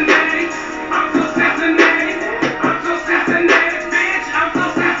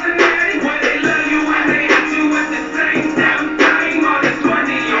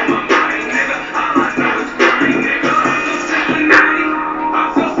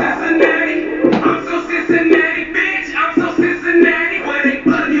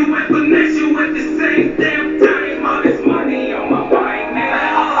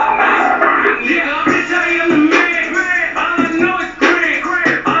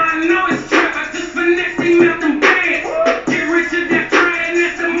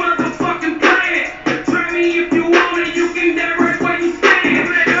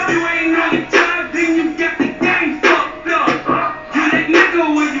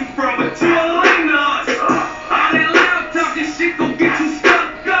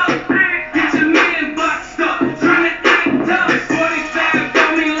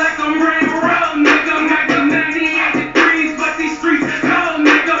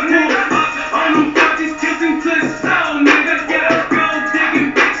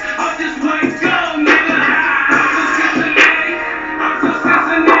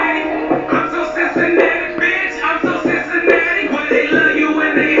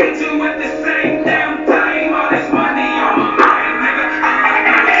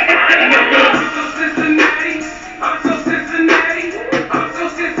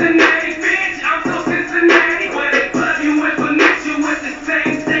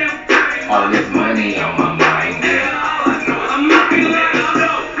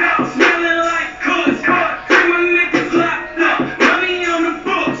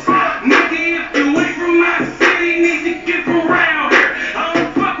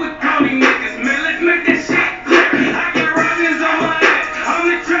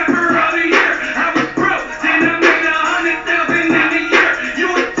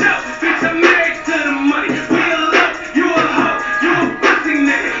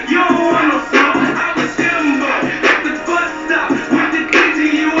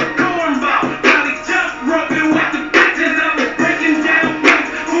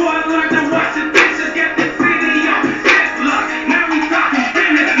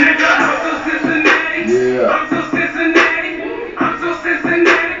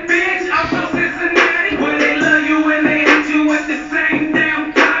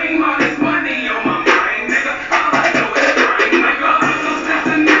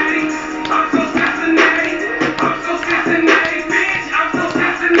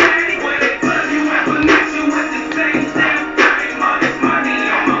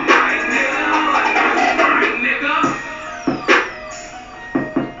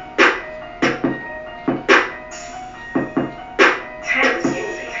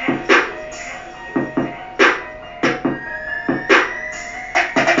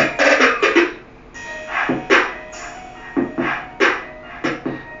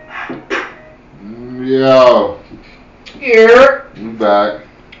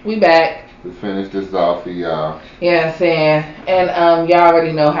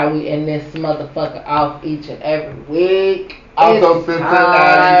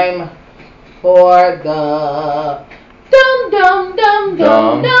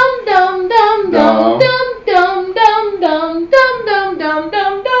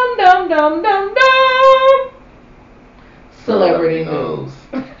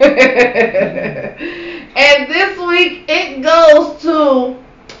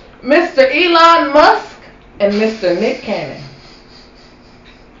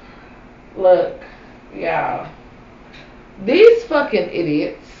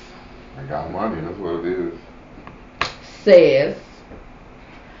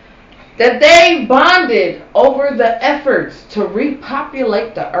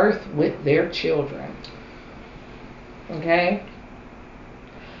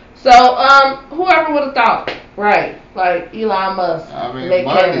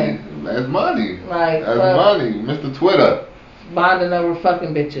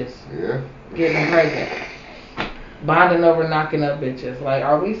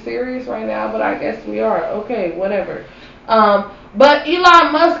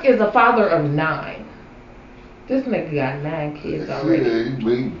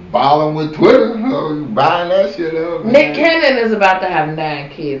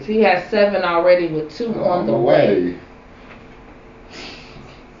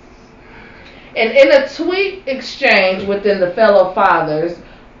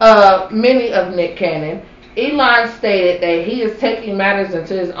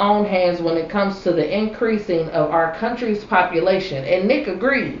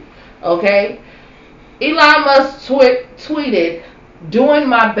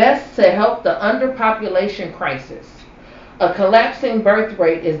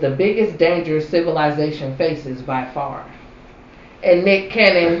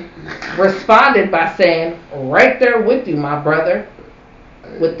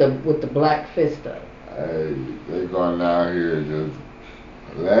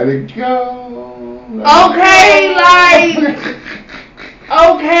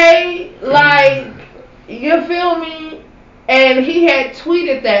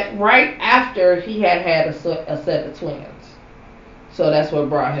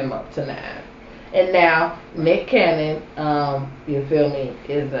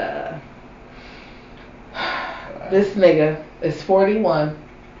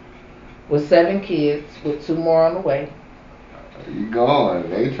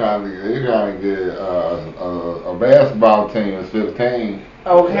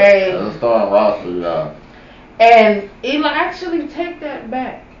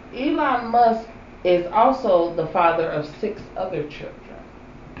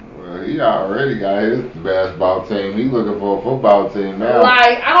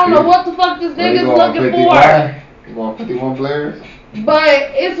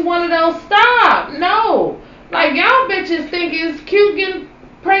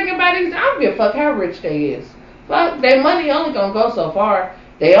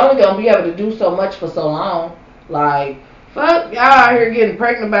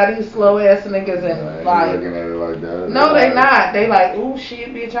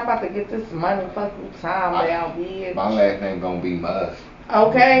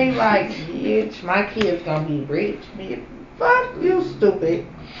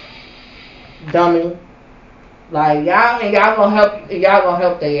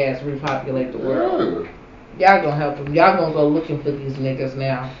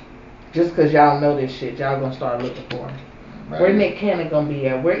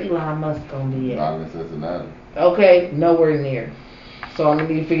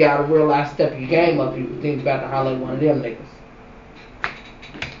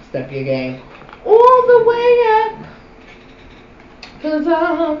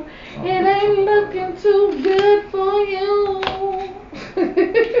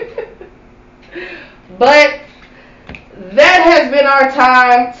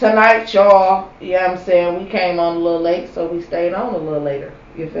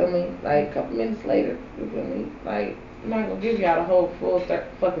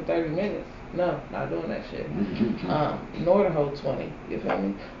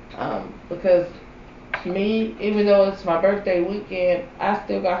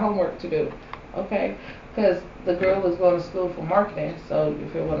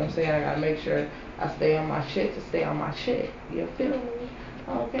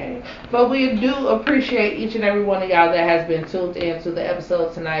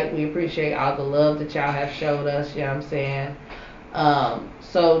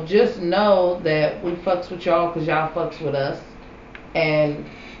So just know that we fucks with y'all because y'all fucks with us. And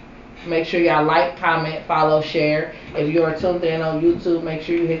make sure y'all like, comment, follow, share. If you are tuned in on YouTube, make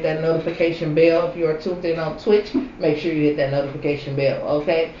sure you hit that notification bell. If you are tuned in on Twitch, make sure you hit that notification bell,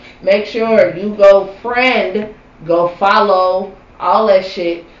 okay? Make sure you go friend, go follow, all that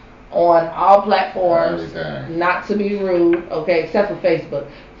shit on all platforms. Everything. Not to be rude, okay, except for Facebook.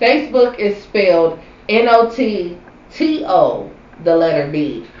 Facebook is spelled NOTTO, the letter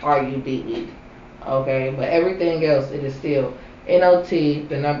B, RUDE, okay? But everything else, it is still NOT,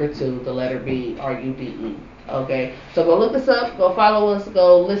 the number 2, the letter B, RUDE. Okay, so go look us up, go follow us,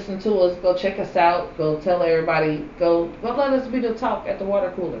 go listen to us, go check us out, go tell everybody, go let us be the talk at the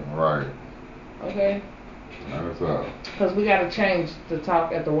water cooler. Right. Okay. That's up. Because we gotta change the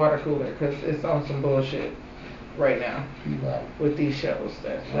talk at the water cooler because it's on some bullshit right now with these shows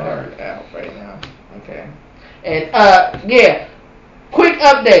that are out right now. Okay. And yeah, quick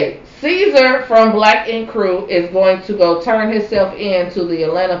update. Caesar from Black Ink Crew is going to go turn himself in to the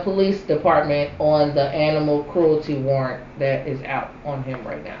Atlanta Police Department on the animal cruelty warrant that is out on him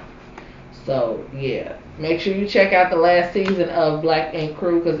right now. So, yeah. Make sure you check out the last season of Black Ink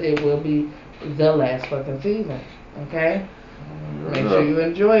Crew because it will be the last fucking season. Okay? Make sure you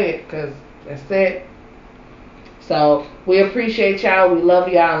enjoy it because that's it. So, we appreciate y'all. We love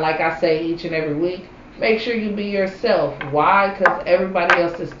y'all. And like I say each and every week, make sure you be yourself. Why? Because everybody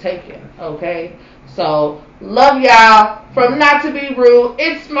else is taken. Okay? So, love y'all. From Not to Be Rude,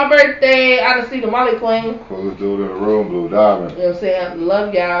 it's my birthday. Honestly, the Molly Queen. Coolest dude in the room, Blue Diamond. You know what I'm saying?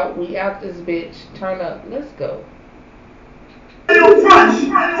 Love y'all. We out this bitch. Turn up. Let's go. Front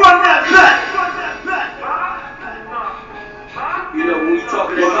that You know, when you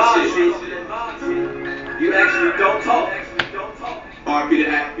talking that shit, you actually don't talk. RP to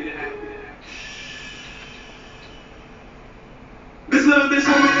act. This little bitch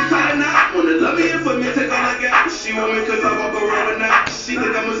want me to tie a knot. Wanna love me and for me, take all I got. She want me cause I walk around with knot. She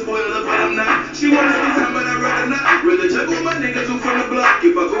think I'm a spoiler, but I'm not. She wanna spend time, but I'd rather not. Really juggle my niggas who from the block.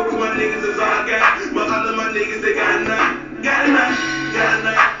 If I go with my niggas, it's all I got. But all of my niggas, they got a knot. Got a knot. Got a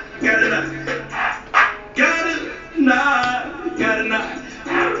knot. Got a knot. Got a knot. Got a knot.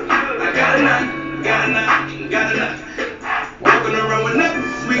 I got a knot. Got a knot. Got a knot. Walking around with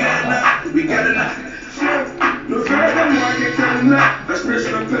nuts. We got a knot. We got a knot. No further than more, I can't tell a knot. I spent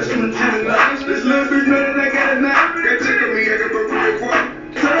some passion on gin and nuts. This little bitch know that I got a knot. Got check on me, I got broke with a quart.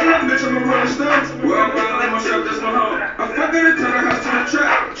 Tell her that bitch I'm a rolling stone. Well, I'm wild like myself, that's my home. I fuck her and turn her house to the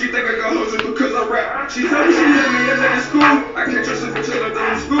trap. She think I got hoes because I rap. She told me she left me as in school. I can't trust her until I'm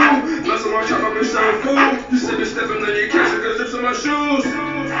done in school. Lost some more chop, I've been so fool. You said been stepping on your cash, I got zips on my shoes.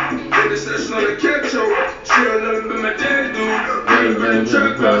 Then the session on the ketchup. She don't know me, my dad do. Running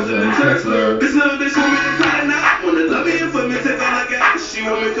trap house in the Tesla. This little bitch want me to tie a knot. Wanna love me and for me, take all I got. She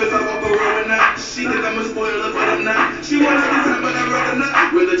want me cause I walk around with knot. She think I'm a spoiler, but I'm not. She wanna spend time, but I'd rather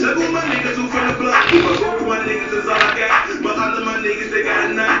not. Really juggle my niggas who from the block. If I go with my niggas, it's all I got. But all of my niggas, they got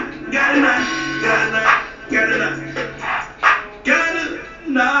a knot. Got a knot. Got a knot. Got a knot. Got a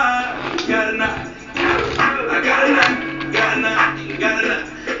knot. Got a knot. I got a knot. Got a knot. Got a knot.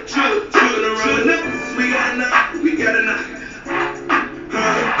 Chillin' around with nuts. We got a knot. We got a knot. I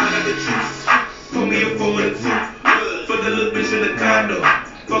got the juice. Put me a 4 and a 2. For the little bitch in the condo.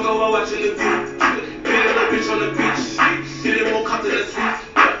 Fuck her while watching the view. Hit a little bitch on the beach. Didn't want cop to the suite.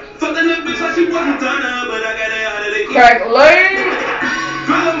 Fuck that little bitch like she wasn't done up, but I got it out of the Crack lane.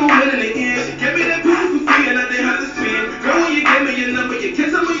 Girl, I'm moving in the end. She gave me that pussy for free and I didn't have to spend. Girl, when you gave me your number, you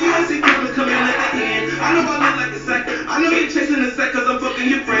can't tell me you ain't see coming at the end. I know I look like a sack. I know you're chasing the sack cause I'm fucking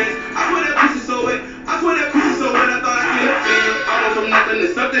your friends. I swear that pussy so wet. I swear that pussy so wet, I thought I can't feel. I went from nothing to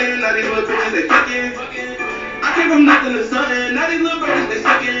something. Now these little bitches, they fucking. I came from nothing to something. Now these little bitches, they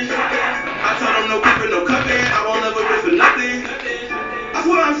sucking. I told them no keeping, no cuffing. I won't ever risk for nothing. I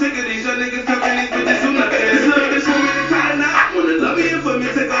swear I'm sick of these young niggas cuffing these bitches who nothing. This little bitch want me to tie a knot. Wanna love me and for me,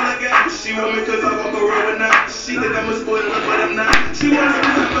 take all I got. She want me cause I walk around with knot. She think I'm a spoiler, but I'm not. She wanna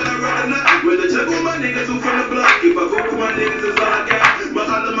spend time, but I'd rather not. Really juggle my niggas who from the block. If I go with my niggas, it's all I got. But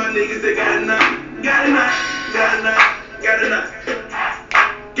all of my niggas, they got a knot. Got a knot. Got a knot. Got a knot.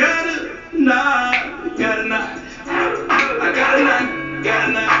 Got a knot. Got a knot. I got a knot. Got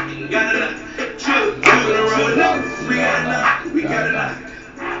a knot. Got a knot. Chillin' around with nuts. We got a knot. We got a knot.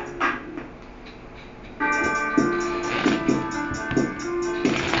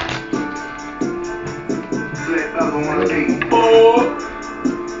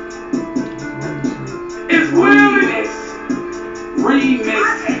 It's wilderness. Remix.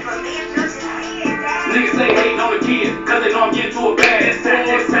 Niggas say hating on the kid, cause they know I'm getting to a bad.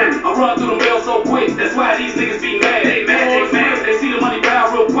 I run through them bells so quick, that's why these niggas be mad. They mad, they mad,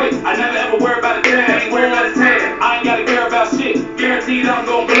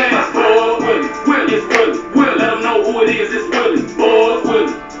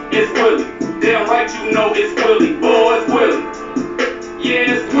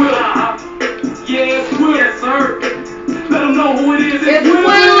 who it is. It's Willie.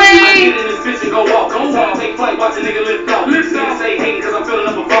 I Willie. get in this bitch and go walk. Go walk. Take flight, watch a nigga lift off. Niggas say hating cause I'm filling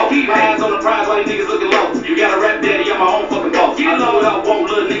up a vault. Keep my eyes on the prize while these niggas looking low. You got a rap daddy, I'm my own fucking boss. I do what I want,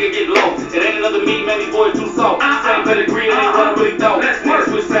 little nigga get low. It ain't another me, man, these boys too soft. Same pedigree, it ain't what I really thought. Nigga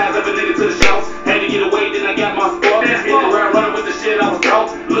switch sides up a nigga to the shots. Had to get away, then I got my spot. Hit the ground running with the shit I was taught.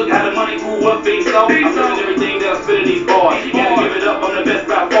 Look how the money grew up, being soft. I'm living everything that I spit in these bars. You gotta give it up, I'm the best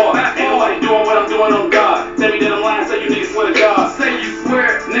by far. Ain't nobody doing what I'm doing on God. Tell me that I'm lying, so you niggas swear to God. Say you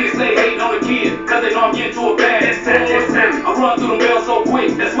swear, niggas say hating on the kid, cause they know I'm getting to a bag. I run through them bells so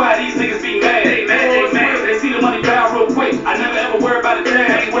quick, that's why these niggas be mad. They mad. They see the money pile real quick. I never ever worry about the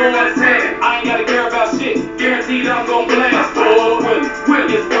tag. I ain't gotta care about shit. Guaranteed I'm gon' blast. Boy,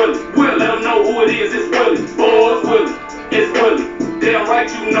 Willie, it's Willie. Let them know who it is, it's Willie. Boy, it's Willie, it's Willie. Damn right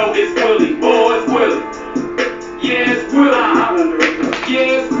you know it's Willie. Boy, it's Willie. Yeah, it's Willie.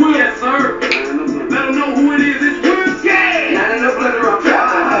 Yeah, it's Willie. Yes, sir. Let them know who it is, it's Willie. Yeah. Not in the blender, I'm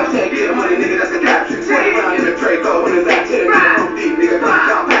trapped. Hashtag get money, nigga, that's the caption. 20 round in the tray, go when it's that shit. Nigga, from deep, nigga, don't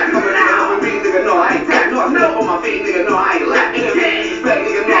jump back. I'm a nigga, over me, nigga, no, I ain't tapped. No, I step on my feet, nigga, no, I ain't lack. In the respect,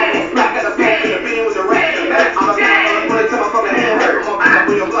 nigga, no, I'm smack. Got a smoke in the beanie with the rap. I'm a man, I'm a bullet till my fucking hand hurt. I'm gonna pick up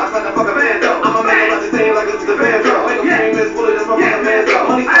on your blocks like a fucking vandal. I'm a man, I'm just saying like this is a vandal. Make them scream, Miss Willie, that's my fucking man,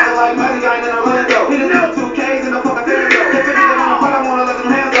 though. Money talking like magic, I ain't in Orlando. Hit it up, 2Ks in the fucking fando. If a nigga wanna fight, I wanna let them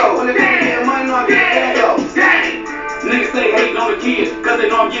hands go. When they get money, no, I get stand go. Niggas say hating on the kids, cause they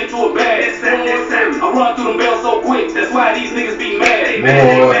know I'm getting to a bag. I run through them bells so quick, that's why these niggas be mad.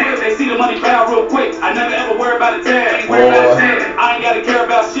 They see the money pile real quick, I never ever worry about the tag. I ain't gotta care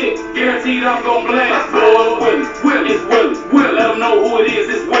about shit, guaranteed I'm gon' blast. Boy, it's Willie, it's Willie. Let them know who it is,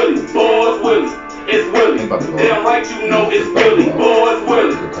 it's Willie. Boy, it's Willie, it's Willie. Damn right you know it's Willie. Boy, it's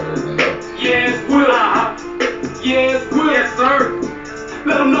Willie. Yeah, it's Willie. Yeah, it's Willie. Yes, sir.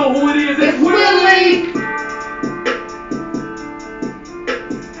 Let them know who it is, it's Willie.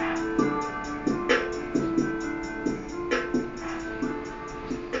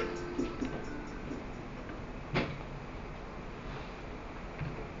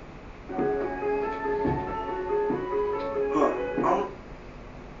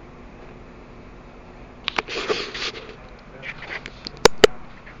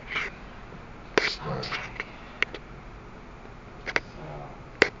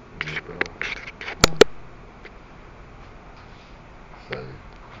 Say.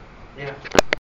 Yeah.